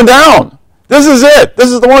they're going down. This is it.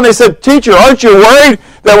 This is the one. They said, Teacher, aren't you worried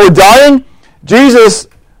that we're dying? Jesus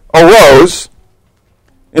arose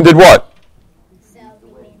and did what?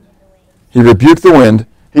 He rebuked the wind.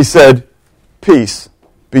 He said, Peace,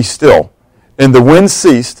 be still. And the wind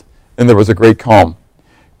ceased, and there was a great calm.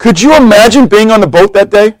 Could you imagine being on the boat that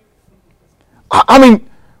day? I mean,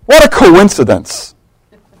 what a coincidence.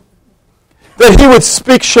 That he would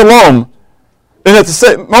speak shalom, and at the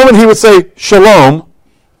same moment he would say shalom,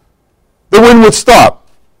 the wind would stop.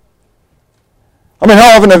 I mean,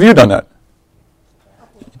 how often have you done that?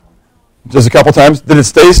 Just a couple times? Did it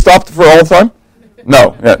stay stopped for all the time?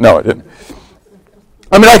 No, it didn't.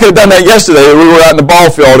 I mean, I could have done that yesterday. We were out in the ball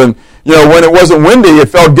field, and you know, when it wasn't windy, it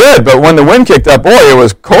felt good. But when the wind kicked up, boy, it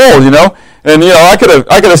was cold. You know, and you know, I could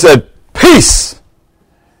have said peace,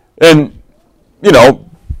 and you know,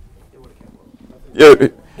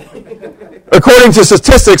 according to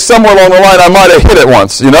statistics, somewhere along the line, I might have hit it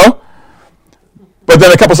once. You know. But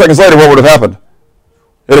then a couple seconds later, what would have happened?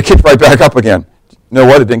 It would have kicked right back up again. You know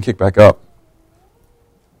what? It didn't kick back up.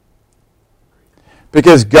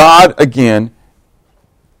 Because God, again,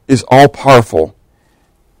 is all-powerful.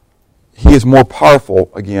 He is more powerful,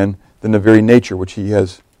 again, than the very nature which he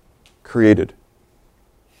has created.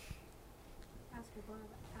 Pastor Bob,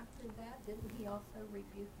 after that, didn't he also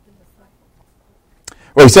rebuke the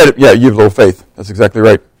disciples? Well, he said, yeah, you have little faith. That's exactly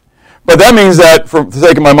right. But that means that, for the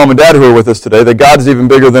sake of my mom and dad who are with us today, that God is even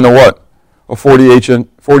bigger than a what? A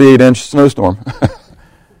 48-inch snowstorm.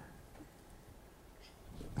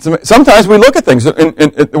 Sometimes we look at things in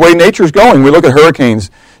the way nature's going. We look at hurricanes,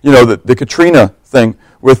 you know, the Katrina thing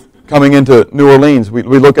with coming into New Orleans. We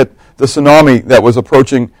look at the tsunami that was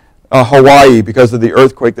approaching Hawaii because of the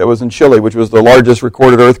earthquake that was in Chile, which was the largest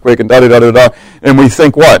recorded earthquake, and da-da-da-da-da. And we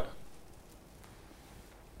think what?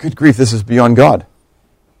 Good grief, this is beyond God.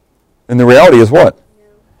 And the reality is what?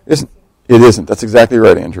 It isn't. That's exactly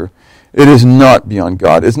right, Andrew. It is not beyond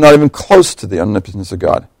God. It's not even close to the omnipotence of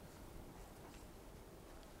God.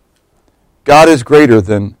 God is greater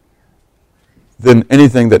than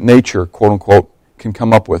anything that nature, quote unquote, can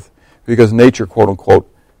come up with, because nature, quote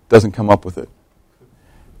unquote, doesn't come up with it.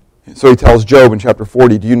 So he tells Job in chapter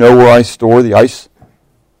 40, do you know where I store the ice?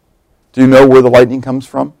 Do you know where the lightning comes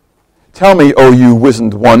from? Tell me, O you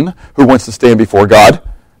wizened one who wants to stand before God.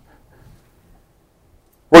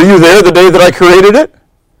 Were you there the day that I created it?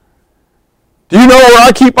 Do you know where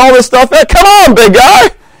I keep all this stuff at? Come on, big guy.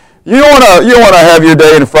 You don't want to have your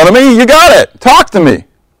day in front of me. You got it. Talk to me.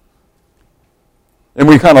 And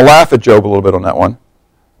we kind of laugh at Job a little bit on that one.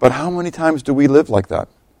 But how many times do we live like that?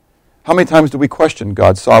 How many times do we question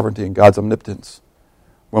God's sovereignty and God's omnipotence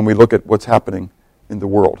when we look at what's happening in the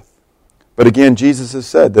world? But again, Jesus has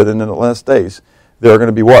said that in the last days, there are going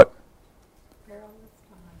to be what?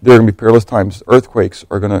 There are going to be perilous times. Earthquakes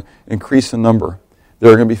are going to increase in number. There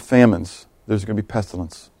are going to be famines. There's going to be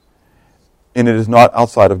pestilence. And it is not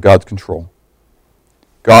outside of God's control.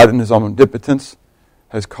 God in his omnipotence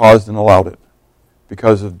has caused and allowed it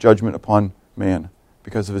because of judgment upon man,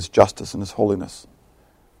 because of his justice and his holiness,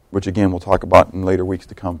 which again we'll talk about in later weeks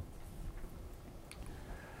to come.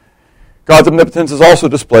 God's omnipotence is also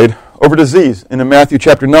displayed over disease. And in Matthew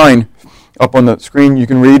chapter 9, up on the screen you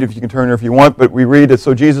can read, if you can turn there if you want, but we read that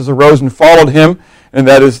so Jesus arose and followed him, and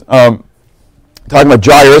that is talking about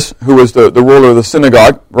Jairus, who was the ruler of the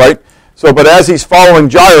synagogue, right? So, but as he's following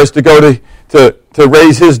Jairus to go to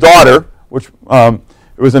raise his daughter, which it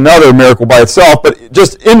was another miracle by itself, but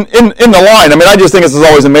just in the line, I mean, I just think this is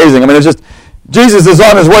always amazing. I mean, it's just, Jesus is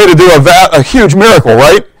on his way to do a huge miracle,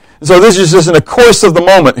 right? So this is just in the course of the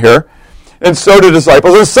moment here. And so did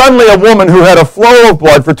disciples. And suddenly a woman who had a flow of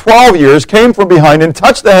blood for 12 years came from behind and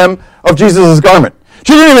touched the hem of Jesus' garment.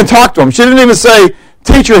 She didn't even talk to him. She didn't even say,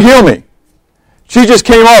 "Teacher, heal me." She just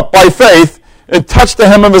came up by faith and touched the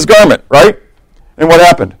hem of his garment, right? And what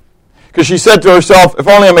happened? Because she said to herself, "If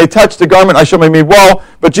only I may touch the garment, I shall be made well."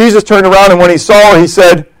 But Jesus turned around, and when he saw her, he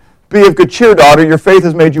said, "Be of good cheer, daughter, your faith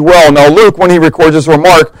has made you well." Now Luke, when he records this, or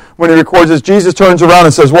Mark, when he records this, Jesus turns around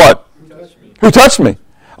and says what? "Who touched me?" Who touched me?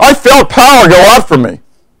 I felt power go out from me.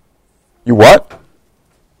 You what?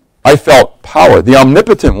 I felt power. The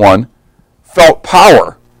omnipotent one felt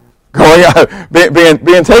power going out,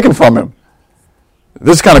 being taken from him.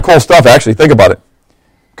 This is kind of cool stuff, actually. Think about it.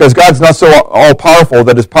 Because God's not so all-powerful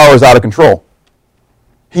that his power is out of control.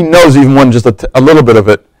 He knows even when just a little bit of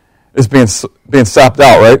it is being sapped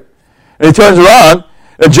out, right? And he turns around,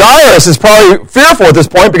 and Jairus is probably fearful at this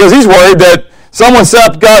point because he's worried that someone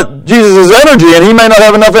sapped Jesus' energy, and he may not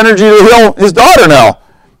have enough energy to heal his daughter now.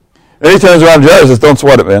 And he turns around to Jairus and says, "Don't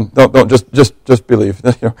sweat it, man. Don't just believe.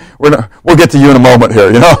 We'll get to you in a moment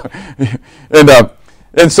here, you know."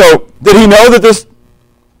 And so, did he know that this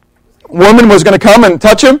woman was going to come and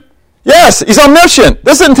touch him? Yes, he's omniscient.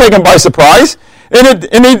 This didn't take him by surprise, and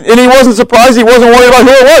he wasn't surprised. He wasn't worried about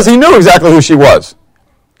who it was. He knew exactly who she was.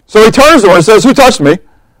 So he turns to her and says, "Who touched me?"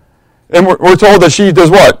 And we're told that she does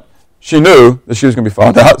what? She knew that she was going to be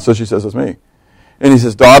found out, so she says, "It's me." And he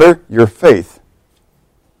says, "Daughter, your faith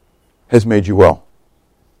has made you well."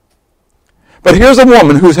 But here's a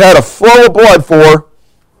woman who's had a flow of blood for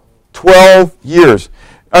 12 years.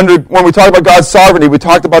 When we talk about God's sovereignty, we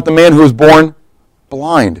talked about the man who was born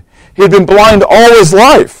blind. He had been blind all his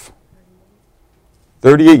life.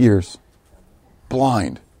 38 years.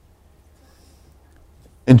 Blind.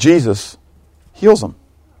 And Jesus heals him.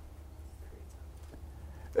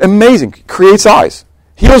 Amazing. Creates eyes.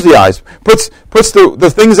 Heals the eyes. Puts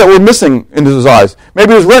the things that were missing into his eyes.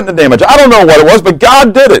 Maybe it was retina damage. I don't know what it was, but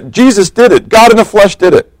God did it. Jesus did it. God in the flesh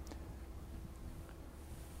did it.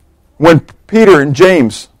 When Peter and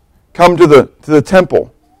James come to the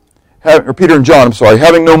temple, or Peter and John,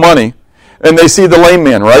 having no money, and they see the lame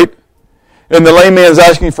man, right? And the lame man is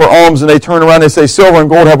asking for alms, and they turn around and they say, "Silver and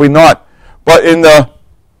gold have we not, but in the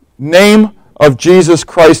name of Jesus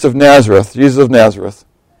Christ of Nazareth," Jesus of Nazareth,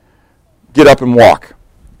 "get up and walk."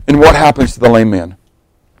 And what happens to the lame man?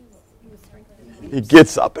 He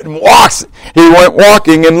gets up and walks. He went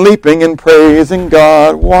walking and leaping and praising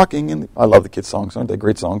God, walking and I love the kids' songs, aren't they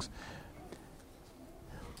great songs?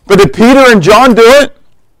 But did Peter and John do it?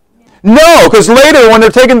 No, because later when they're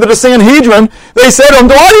taken to the Sanhedrin, they say to them,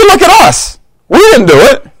 "Why do you look at us? We didn't do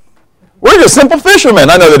it. We're just simple fishermen."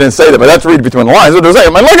 I know they didn't say that, but that's read between the lines. What they're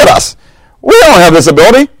saying, "Man, look at us. We don't have this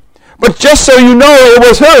ability." But just so you know, it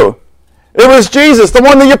was who? It was Jesus, the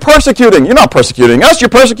one that you're persecuting. You're not persecuting us, you're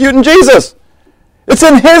persecuting Jesus. It's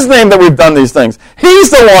in his name that we've done these things. He's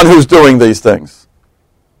the one who's doing these things.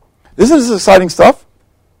 Isn't this exciting stuff?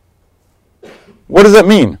 What does it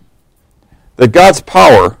mean? That God's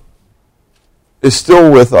power is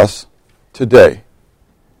still with us today.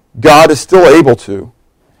 God is still able to,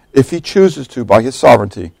 if he chooses to by his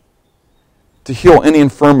sovereignty, to heal any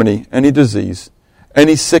infirmity, any disease,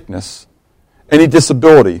 any sickness, any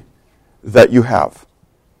disability that you have.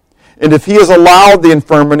 And if he has allowed the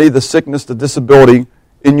infirmity, the sickness, the disability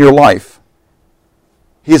in your life,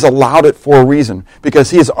 he has allowed it for a reason,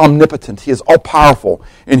 because he is omnipotent, he is all-powerful,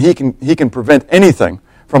 and he can prevent anything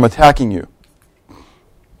from attacking you.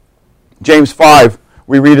 James 5,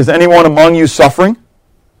 we read, is anyone among you suffering?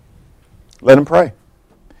 Let him pray.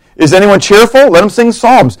 Is anyone cheerful? Let him sing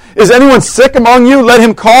psalms. Is anyone sick among you? Let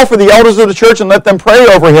him call for the elders of the church and let them pray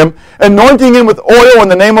over him, anointing him with oil in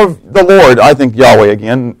the name of the Lord. I think Yahweh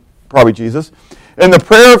again, probably Jesus. And the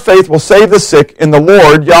prayer of faith will save the sick, and the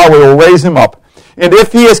Lord, Yahweh, will raise him up. And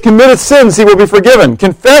if he has committed sins, he will be forgiven.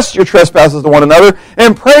 Confess your trespasses to one another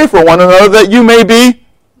and pray for one another that you may be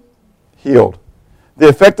healed. The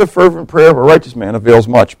effective, fervent prayer of a righteous man avails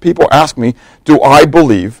much. People ask me, do I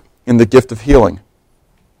believe in the gift of healing?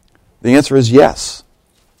 The answer is yes.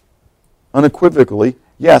 Unequivocally,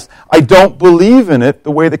 yes. I don't believe in it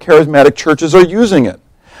the way the charismatic churches are using it.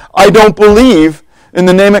 I don't believe in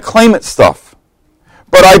the name it, claim it stuff.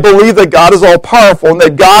 But I believe that God is all-powerful and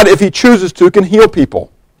that God, if he chooses to, can heal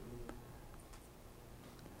people.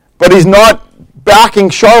 But he's not backing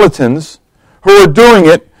charlatans who are doing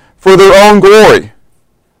it for their own glory,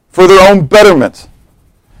 for their own betterment.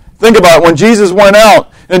 Think about it. When Jesus went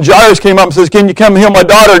out and Jairus came up and says, can you come heal my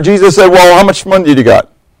daughter? Jesus said, well, how much money did you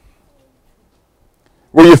got?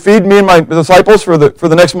 Will you feed me and my disciples for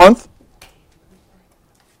the next month?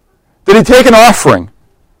 Did he take an offering?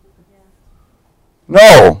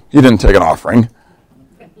 No, he didn't take an offering.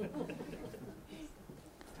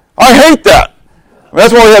 I hate that.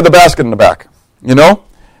 That's why we have the basket in the back. You know?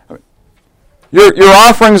 Your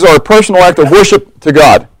offerings are a personal act of worship to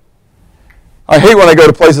God. I hate when I go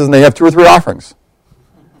to places and they have 2 or 3 offerings.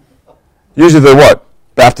 Usually they're what?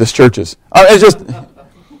 Baptist churches. It's just,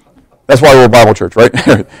 that's why we're a Bible church, right?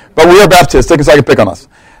 But we are Baptists. Take a second pick on us.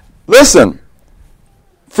 Listen,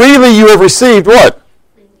 freely you have received what?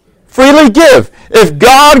 Freely give. If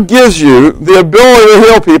God gives you the ability to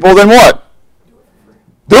heal people, then what?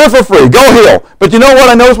 Do it for free. Go heal. But you know what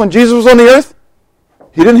I noticed when Jesus was on the earth?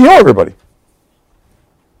 He didn't heal everybody.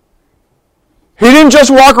 He didn't just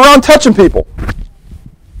walk around touching people.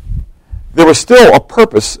 There was still a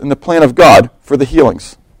purpose in the plan of God for the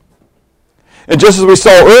healings. And just as we saw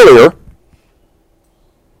earlier,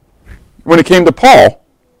 when it came to Paul,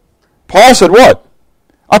 Paul said what?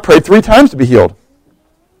 I prayed 3 times to be healed.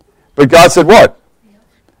 But God said what?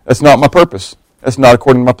 That's not my purpose. That's not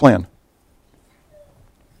according to my plan.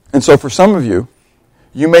 And so for some of you,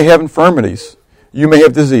 you may have infirmities, you may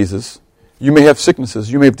have diseases, you may have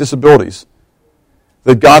sicknesses, you may have disabilities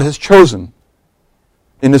that God has chosen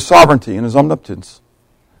in his sovereignty and his omnipotence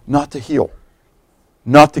not to heal,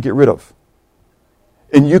 not to get rid of.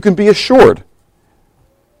 And you can be assured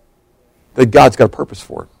that God's got a purpose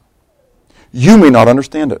for it. You may not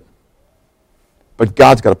understand it, but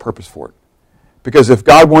God's got a purpose for it. Because if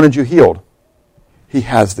God wanted you healed, he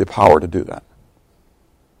has the power to do that.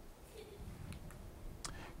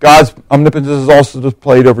 God's omnipotence is also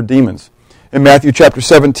displayed over demons. In Matthew chapter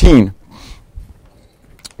 17,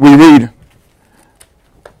 we read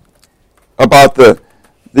about the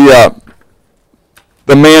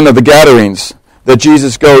man of the Gadarenes that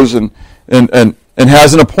Jesus goes and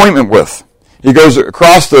has an appointment with. He goes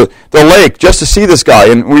across the lake just to see this guy.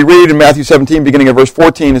 And we read in Matthew 17, beginning of verse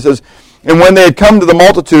 14, it says, and when they had come to the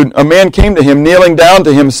multitude, a man came to him, kneeling down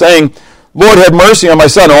to him, saying, Lord, have mercy on my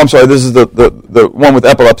son. Oh, I'm sorry, this is the one with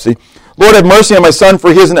epilepsy. Lord, have mercy on my son,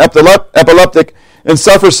 for he is an epileptic and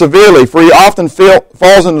suffers severely, for he often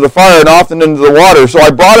falls into the fire and often into the water. So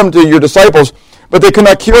I brought him to your disciples, but they could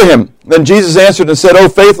not cure him. Then Jesus answered and said, O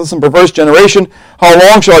faithless and perverse generation, how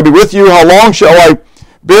long shall I be with you? How long shall I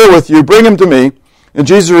bear with you? Bring him to me. And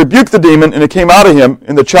Jesus rebuked the demon, and it came out of him,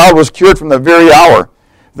 and the child was cured from that very hour.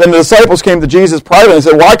 Then the disciples came to Jesus privately and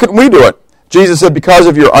said, why couldn't we do it? Jesus said, because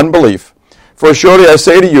of your unbelief. For assuredly I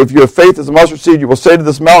say to you, if you have faith as a mustard seed, you will say to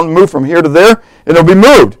this mountain, move from here to there, and it will be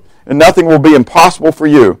moved, and nothing will be impossible for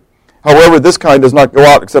you. However, this kind does not go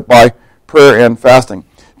out except by prayer and fasting.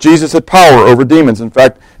 Jesus had power over demons. In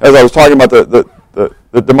fact, as I was talking about the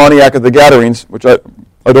demoniac of the Gadarenes, which I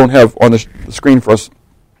don't have on the screen for us,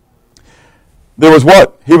 there was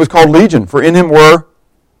what? He was called Legion, for in him were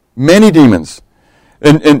many demons.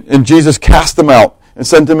 And Jesus cast them out and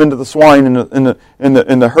sent them into the swine, and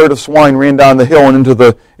the herd of swine ran down the hill and into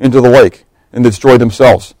the lake and destroyed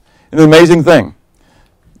themselves. An amazing thing.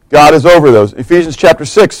 God is over those. Ephesians chapter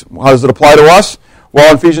 6, how does it apply to us? Well,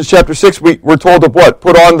 in Ephesians chapter 6, we're told to what?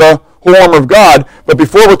 Put on the whole armor of God. But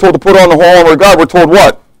before we're told to put on the whole armor of God, we're told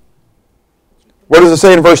what? What does it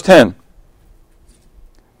say in verse 10?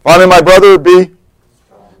 Finally, my brother, be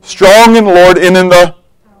strong in the Lord and in the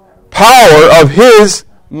power of His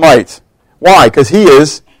might. Why? Because He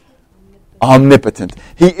is omnipotent.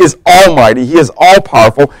 He is almighty. He is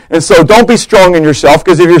all-powerful. And so don't be strong in yourself,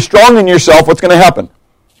 because if you're strong in yourself, what's going to happen?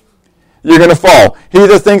 You're going to fall. He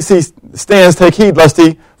that thinks he stands, take heed lest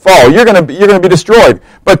he fall. You're going to be destroyed.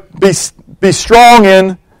 But be strong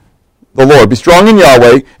in the Lord. Be strong in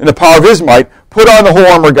Yahweh, in the power of His might. Put on the whole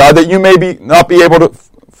armor of God, that you may not be able to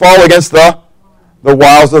fall against the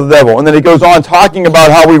wiles of the devil. And then he goes on talking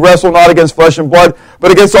about how we wrestle not against flesh and blood,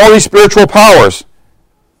 but against all these spiritual powers.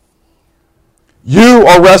 You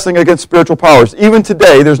are wrestling against spiritual powers. Even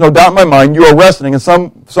today, there's no doubt in my mind, you are wrestling in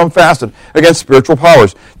some facet against spiritual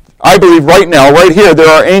powers. I believe right now, right here, there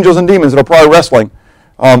are angels and demons that are probably wrestling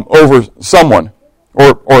over someone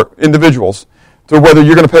or individuals. So whether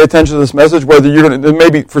you're going to pay attention to this message, whether you're going to,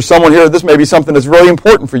 maybe for someone here, this may be something that's really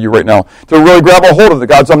important for you right now, to really grab a hold of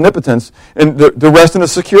God's omnipotence and to rest in the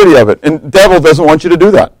security of it. And the devil doesn't want you to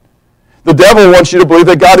do that. The devil wants you to believe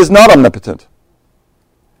that God is not omnipotent.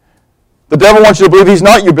 The devil wants you to believe He's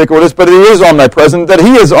not ubiquitous, but He is omnipresent, that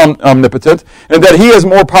He is omnipotent, and that He has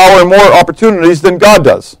more power and more opportunities than God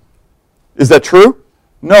does. Is that true?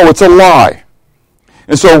 No, it's a lie.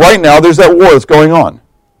 And so right now, there's that war that's going on.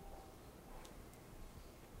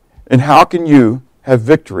 And how can you have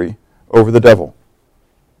victory over the devil?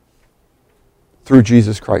 Through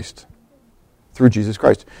Jesus Christ. Through Jesus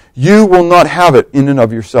Christ. You will not have it in and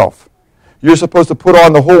of yourself. You're supposed to put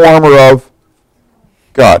on the whole armor of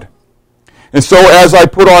God. And so as I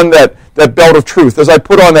put on that belt of truth, as I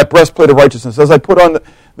put on that breastplate of righteousness, as I put on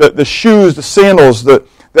the shoes, the sandals that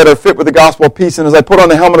are fit with the gospel of peace, and as I put on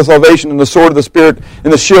the helmet of salvation and the sword of the Spirit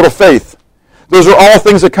and the shield of faith, those are all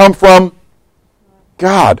things that come from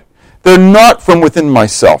God. They're not from within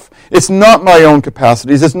myself. It's not my own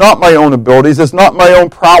capacities. It's not my own abilities. It's not my own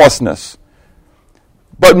prowessness.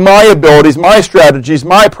 But my abilities, my strategies,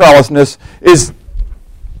 my prowessness is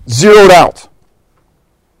zeroed out.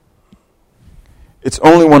 It's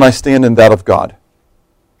only when I stand in that of God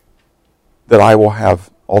that I will have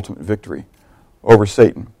ultimate victory over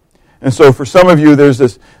Satan. And so for some of you, there's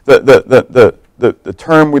this the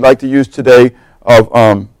term we like to use today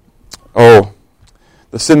of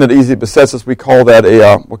the sin that easily besets us. We call that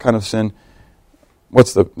what kind of sin?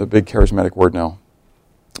 What's the big charismatic word now?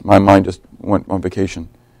 My mind just went on vacation.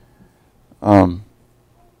 Some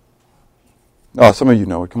of you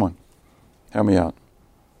know it. Come on, help me out.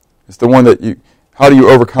 It's the one that how do you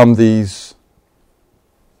overcome these?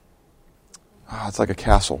 It's like a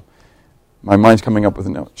castle. My mind's coming up with a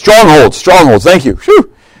note. Strongholds. Thank you.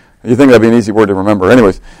 Whew. You think that'd be an easy word to remember.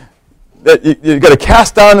 Anyways, you've got to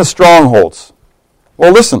cast down the strongholds.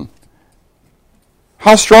 Well, listen.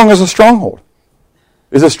 How strong is a stronghold?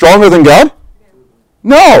 Is it stronger than God?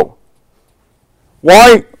 No.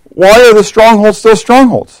 Why are the strongholds still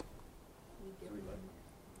strongholds?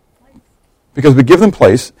 Because we give them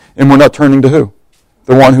place, and we're not turning to who?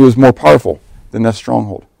 The one who is more powerful than that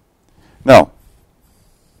stronghold. Now,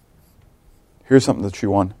 here's something to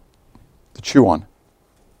chew on.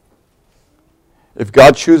 If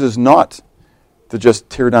God chooses not to just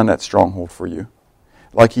tear down that stronghold for you,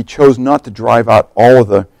 like He chose not to drive out all of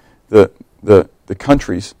the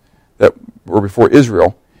countries that were before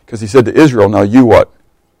Israel, because He said to Israel, now you what?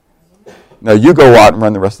 Now you go out and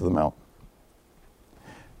run the rest of them out.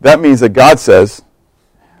 That means that God says,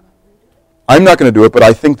 I'm not going to do it, but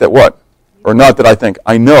I think that what? Or not that I think,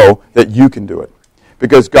 I know that you can do it.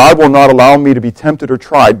 Because God will not allow me to be tempted or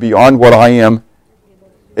tried beyond what I am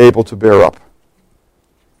able to bear up.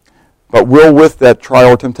 But will, with that trial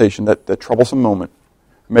or temptation, that troublesome moment,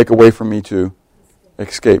 make a way for me to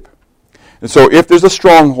escape. And so if there's a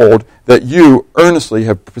stronghold that you earnestly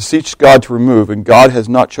have beseeched God to remove, and God has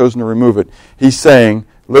not chosen to remove it, He's saying,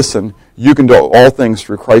 listen, you can do all things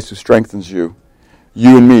through Christ who strengthens you.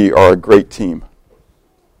 You and me are a great team.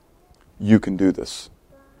 You can do this.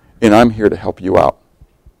 And I'm here to help you out.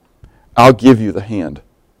 I'll give you the hand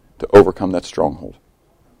to overcome that stronghold.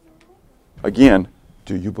 Again,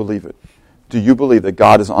 do you believe it? Do you believe that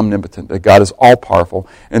God is omnipotent, that God is all-powerful,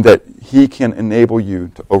 and that He can enable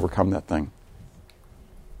you to overcome that thing?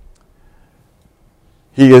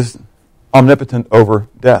 He is omnipotent over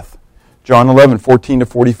death. John 11,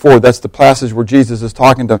 14-44, that's the passage where Jesus is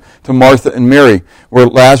talking to Martha and Mary, where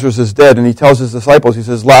Lazarus is dead, and he tells his disciples, he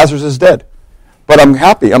says, Lazarus is dead. But I'm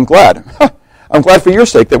happy, I'm glad. I'm glad for your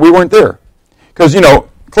sake that we weren't there. Because,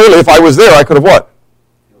 clearly if I was there, I could have what?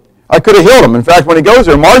 I could have healed him. In fact, when he goes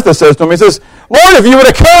there, Martha says to him, he says, Lord, if you would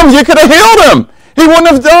have come, you could have healed him. He wouldn't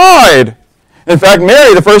have died. In fact,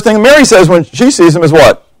 Mary, the first thing Mary says when she sees him is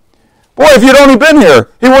what? Boy, if you'd only been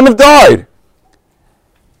here, he wouldn't have died.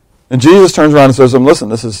 And Jesus turns around and says to him, listen,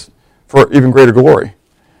 this is for even greater glory.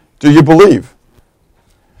 Do you believe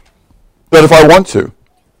that if I want to,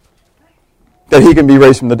 that he can be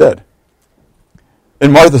raised from the dead?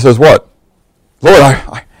 And Martha says, what? Lord,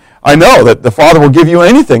 I know that the Father will give you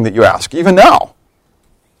anything that you ask, even now.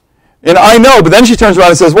 And I know, but then she turns around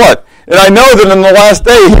and says, what? And I know that in the last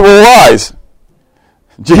day he will rise.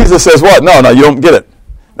 Jesus says, what? No, you don't get it.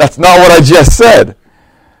 That's not what I just said.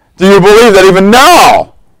 Do you believe that even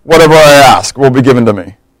now, whatever I ask will be given to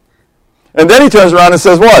me? And then he turns around and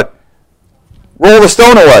says, what? Roll the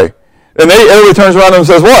stone away. And everybody turns around and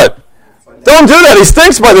says, what? Don't do that. He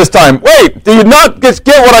stinks by this time. Wait, do you not get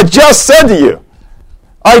what I just said to you?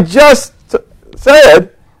 I just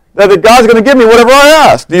said that God's going to give me whatever I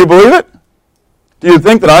ask. Do you believe it? Do you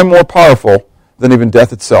think that I'm more powerful than even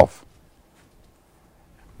death itself?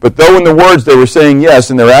 But though in the words they were saying yes,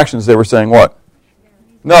 in their actions they were saying what?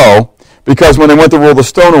 No, because when they went to roll the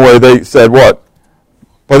stone away, they said what?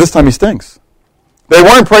 By this time he stinks. They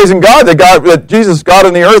weren't praising God that Jesus, God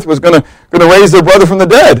on the earth, was going to raise their brother from the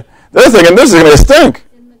dead. They're thinking this is going to stink.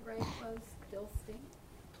 Didn't the grave clothes still stink?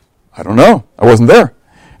 I don't know. I wasn't there.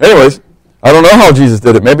 Anyways, I don't know how Jesus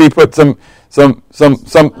did it. Maybe he put some Febreze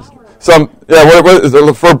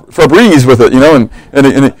with it, and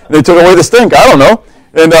he took away the stink. I don't know.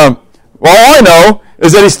 And all I know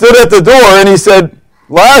is that he stood at the door and he said,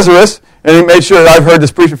 Lazarus, and he made sure that I've heard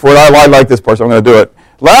this preached before, and I like this part, so I'm going to do it.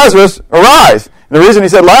 Lazarus, arise. And the reason he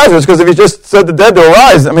said Lazarus, because if he just said the dead to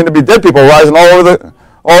arise, there'd be dead people arising all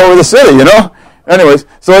over the city, Anyways,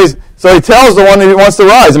 so he tells the one that he wants to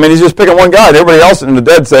rise. He's just picking one guy, and everybody else in the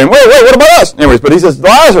dead saying, wait, what about us? Anyways, but he says,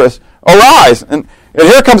 Lazarus, arise. And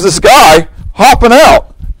here comes this guy hopping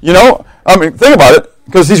out, think about it,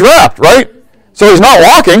 because he's wrapped, right? So he's not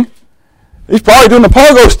walking. He's probably doing the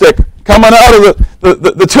pogo stick coming out of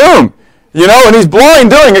the tomb, and he's blind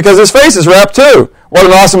doing it because his face is wrapped too. What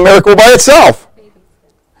an awesome miracle by itself.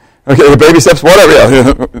 Okay, the baby steps,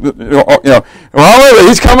 whatever. Well,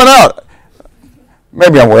 he's coming out.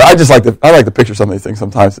 Maybe I'm worried. I like to picture some of these things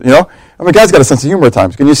sometimes. God's got a sense of humor at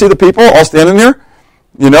times. Can you see the people all standing here?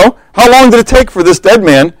 How long did it take for this dead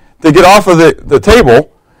man to get off of the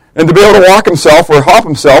table and to be able to walk himself or hop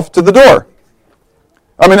himself to the door?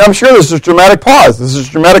 I'm sure this is a dramatic pause. This is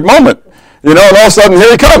a dramatic moment. And all of a sudden,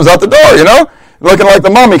 here he comes out the door, looking like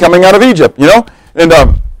the mummy coming out of Egypt,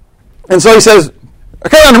 And so he says,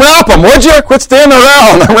 come on, wrap him, would you? Quit standing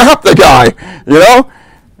around and wrap the guy,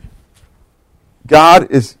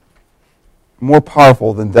 God is more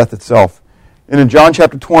powerful than death itself. And in John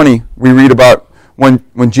chapter 20, we read about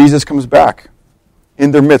when Jesus comes back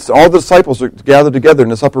in their midst. All the disciples are gathered together in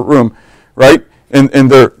this upper room, right? And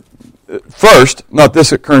they're first, not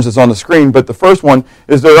this occurrence that's on the screen, but the first one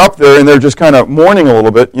is they're up there and they're just kind of mourning a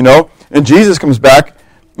little bit, And Jesus comes back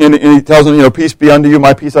and he tells them, peace be unto you,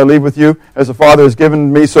 my peace I leave with you. As the Father has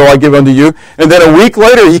given me, so I give unto you. And then a week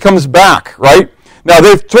later, he comes back, right? Now,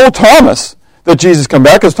 they've told Thomas that Jesus come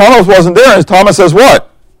back because Thomas wasn't there. And Thomas says what?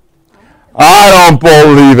 I don't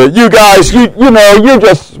believe it. You guys, you're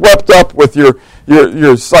just swept up with your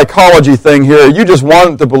psychology thing here. You just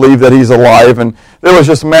want to believe that he's alive, and there was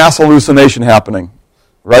just mass hallucination happening,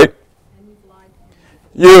 right?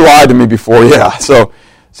 You lied to me before, yeah. So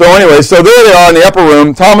anyway, so there they are in the upper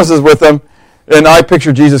room. Thomas is with them, and I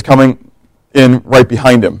picture Jesus coming in right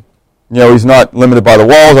behind him. He's not limited by the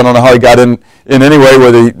walls. I don't know how he got in any way,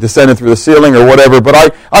 whether he descended through the ceiling or whatever, but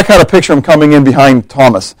I kind of picture him coming in behind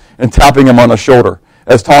Thomas and tapping him on the shoulder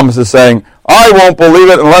as Thomas is saying, I won't believe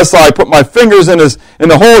it unless I put my fingers in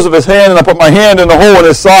the holes of his hand and I put my hand in the hole in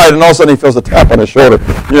his side, and all of a sudden he feels a tap on his shoulder.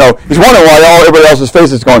 He's wondering why everybody else's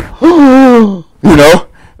face is going,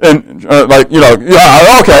 and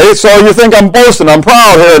yeah, okay, so you think I'm boasting, I'm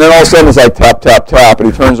proud here, and then all of a sudden it's like tap, tap, tap,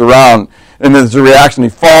 and he turns around, and there's a reaction. He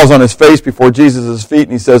falls on his face before Jesus' feet,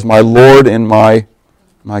 and he says, my Lord and my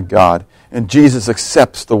God. And Jesus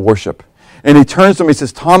accepts the worship. And he turns to him, he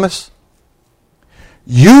says, Thomas,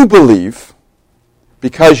 you believe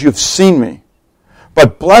because you've seen me,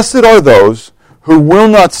 but blessed are those who will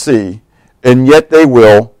not see, and yet they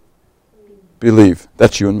will believe.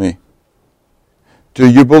 That's you and me. Do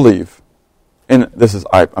you believe And this is,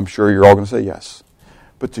 I'm sure you're all going to say yes.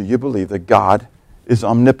 But do you believe that God is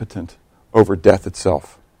omnipotent over death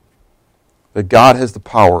itself? That God has the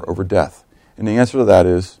power over death? And the answer to that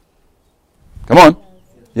is, come on,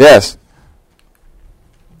 yes.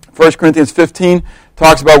 1 Corinthians 15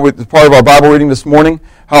 talks about, with part of our Bible reading this morning,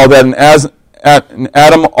 how that in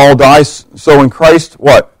Adam all die, so in Christ,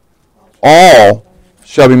 what? All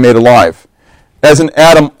shall be made alive. As in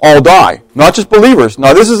Adam all die. Not just believers.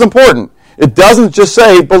 Now this is important. It doesn't just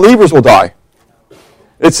say believers will die.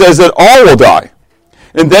 It says that all will die.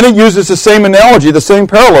 And then it uses the same analogy, the same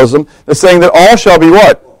parallelism, that's saying that all shall be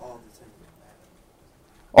what?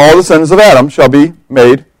 All the descendants of Adam shall be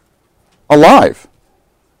made alive.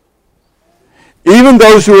 Even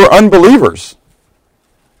those who are unbelievers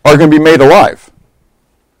are going to be made alive.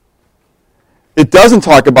 It doesn't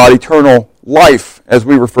talk about eternal life as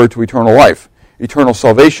we refer to eternal life, eternal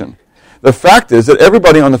salvation. The fact is that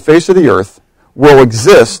everybody on the face of the earth will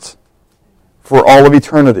exist for all of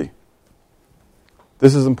eternity.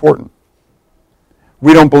 This is important.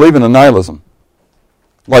 We don't believe in annihilism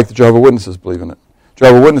like the Jehovah's Witnesses believe in it.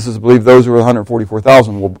 Jehovah's Witnesses believe those who are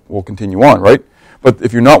 144,000 will continue on, right? But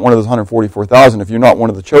if you're not one of those 144,000, if you're not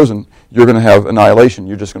one of the chosen, you're going to have annihilation.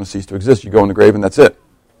 You're just going to cease to exist. You go in the grave and that's it.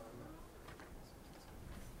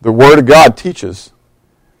 The Word of God teaches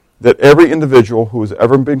that every individual who has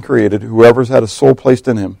ever been created, whoever's had a soul placed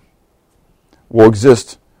in him, will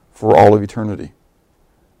exist for all of eternity.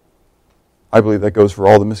 I believe that goes for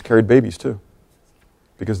all the miscarried babies too.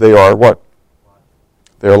 Because they are what?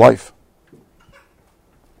 They are life.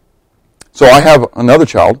 So I have another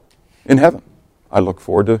child in heaven. I look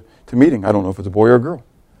forward to meeting. I don't know if it's a boy or a girl.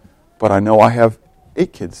 But I know I have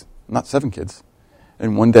 8 kids, not 7 kids.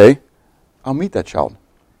 And one day, I'll meet that child.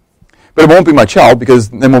 But it won't be my child, because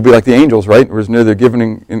then we'll be like the angels, right? Whereas neither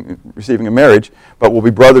giving and receiving a marriage, but we'll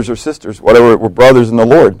be brothers or sisters, whatever. We're brothers in the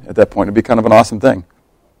Lord at that point. It'd be kind of an awesome thing.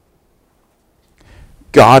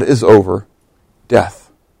 God is over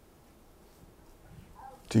death.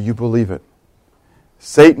 Do you believe it?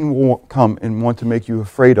 Satan will come and want to make you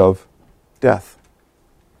afraid of death.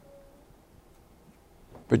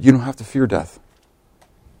 But you don't have to fear death.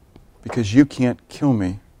 Because you can't kill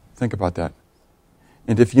me. Think about that.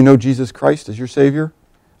 And if you know Jesus Christ as your Savior,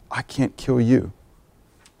 I can't kill you.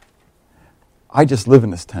 I just live in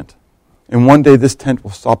this tent. And one day this tent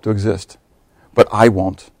will stop to exist. But I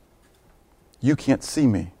won't. You can't see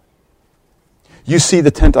me. You see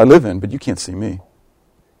the tent I live in, but you can't see me.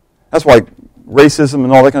 That's why racism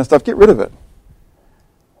and all that kind of stuff, get rid of it.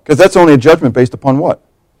 Because that's only a judgment based upon what?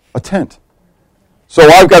 A tent. So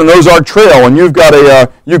I've got an Ozark Trail and you've got a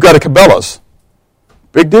Cabela's.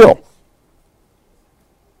 Big deal.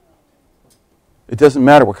 It doesn't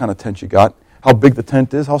matter what kind of tent you got, how big the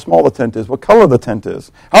tent is, how small the tent is, what color the tent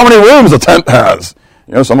is, how many rooms the tent has.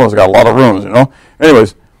 You know, some of us got a lot of rooms, you know.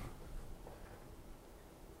 Anyways,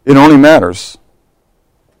 it only matters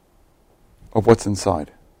of what's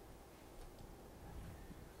inside.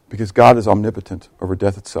 Because God is omnipotent over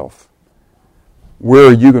death itself. Where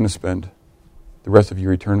are you going to spend the rest of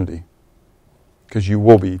your eternity? Because you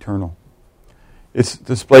will be eternal. It's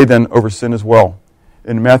displayed then over sin as well.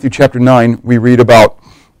 In Matthew chapter 9, we read about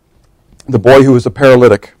the boy who was a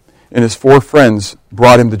paralytic, and his 4 friends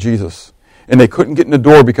brought him to Jesus. And they couldn't get in the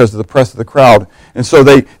door because of the press of the crowd. And so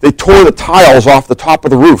they tore the tiles off the top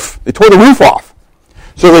of the roof. They tore the roof off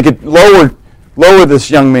so they could lower this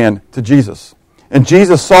young man to Jesus. And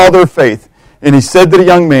Jesus saw their faith, and he said to the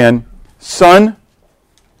young man, "Son,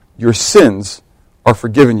 your sins are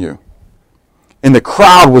forgiven you." And the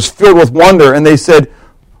crowd was filled with wonder, and they said,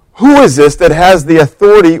 "Who is this that has the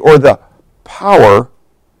authority or the power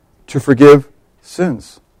to forgive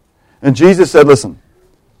sins?" And Jesus said, "Listen,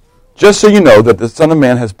 just so you know that the Son of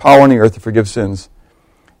Man has power on the earth to forgive sins,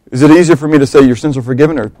 is it easier for me to say your sins are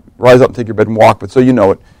forgiven or rise up and take your bed and walk? But so you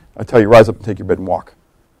know it, I tell you, rise up and take your bed and walk."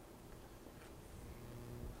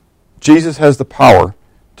 Jesus has the power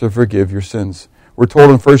to forgive your sins. We're told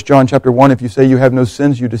in 1 John chapter 1, if you say you have no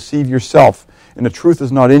sins, you deceive yourself, and the truth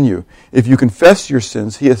is not in you. If you confess your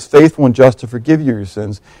sins, he is faithful and just to forgive you your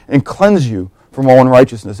sins and cleanse you from all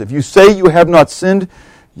unrighteousness. If you say you have not sinned,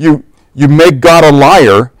 you make God a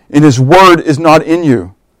liar, and his word is not in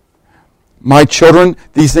you. My children,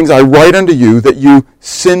 these things I write unto you, that you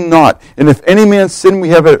sin not. And if any man sin, we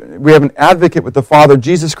have an advocate with the Father,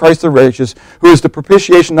 Jesus Christ the righteous, who is the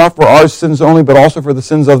propitiation not for our sins only, but also for the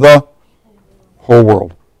sins of the whole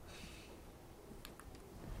world.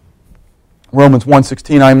 Romans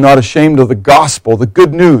 1:16, I am not ashamed of the gospel, the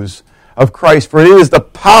good news of Christ, for it is the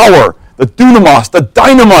power, the dunamis, the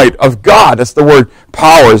dynamite of God. That's the word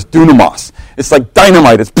power, is dunamis. It's like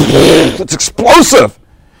dynamite. It's explosive.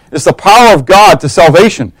 It's the power of God to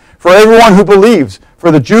salvation for everyone who believes,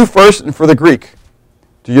 for the Jew first and for the Greek.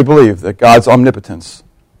 Do you believe that God's omnipotence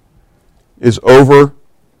is over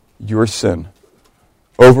your sin,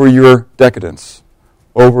 over your decadence,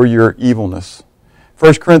 over your evilness?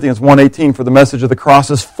 1 Corinthians 1:18, for the message of the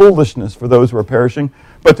cross is foolishness for those who are perishing,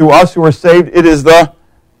 but to us who are saved, it is the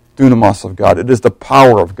dunamis of God. It is the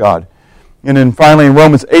power of God. And then finally in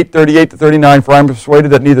Romans 8:38-39, for I am persuaded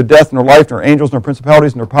that neither death, nor life, nor angels, nor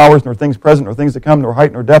principalities, nor powers, nor things present, nor things to come, nor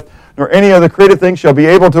height, nor depth, nor any other created thing shall be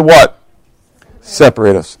able to what?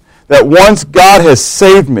 Separate us. That once God has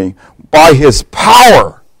saved me by His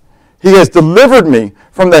power, He has delivered me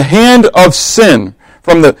from the hand of sin,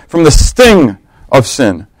 from the sting of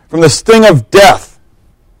sin, from the sting of death.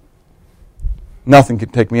 Nothing can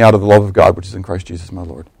take me out of the love of God, which is in Christ Jesus my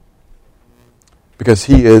Lord. Because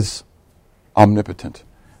He is omnipotent.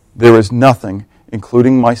 There is nothing,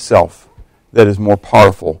 including myself, that is more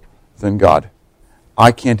powerful than God.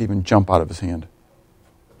 I can't even jump out of His hand.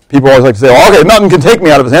 People always like to say, oh, okay, nothing can take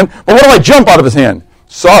me out of His hand, but what if I jump out of His hand?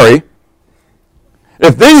 Sorry.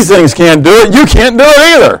 If these things can't do it, you can't do it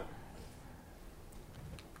either.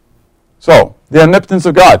 So, the omnipotence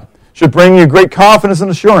of God should bring you great confidence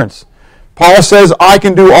and assurance. Paul says, I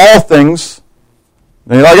can do all things.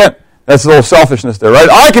 Then you like it? That's a little selfishness there, right?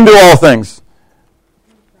 I can do all things.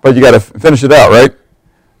 But you got to finish it out, right?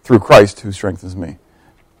 Through Christ who strengthens me.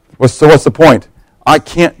 What's the point? I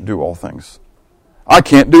can't do all things. I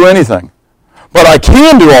can't do anything. But I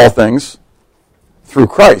can do all things through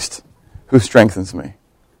Christ who strengthens me.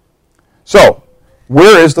 So,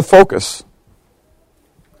 where is the focus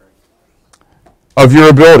of your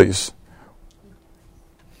abilities?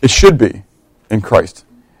 It should be in Christ.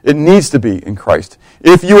 It needs to be in Christ.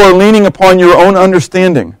 If you are leaning upon your own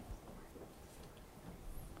understanding,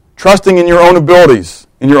 trusting in your own abilities,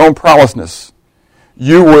 in your own prowessness,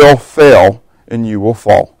 you will fail and you will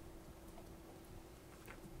fall.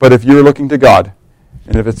 But if you're looking to God,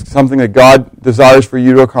 and if it's something that God desires for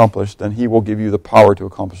you to accomplish, then He will give you the power to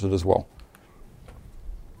accomplish it as well.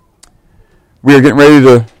 We are getting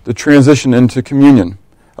ready to transition into communion,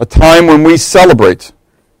 a time when we celebrate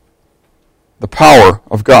the power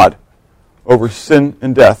of God over sin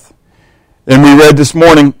and death. And we read this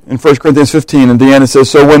morning in 1 Corinthians 15, and Deanna says,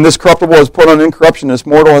 so when this corruptible is put on incorruption, this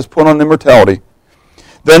mortal has put on immortality,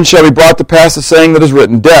 then shall be brought to pass the saying that is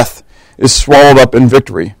written, death is swallowed up in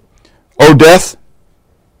victory. O death,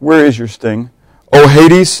 where is your sting? O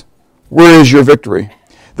Hades, where is your victory?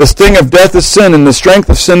 The sting of death is sin, and the strength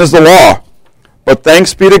of sin is the law. But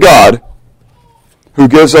thanks be to God, who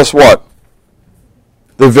gives us what?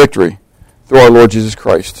 The victory through our Lord Jesus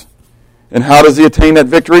Christ. And how does He attain that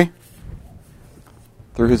victory?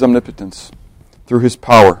 Through His omnipotence, through His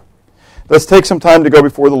power. Let's take some time to go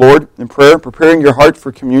before the Lord in prayer, preparing your heart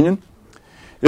for communion.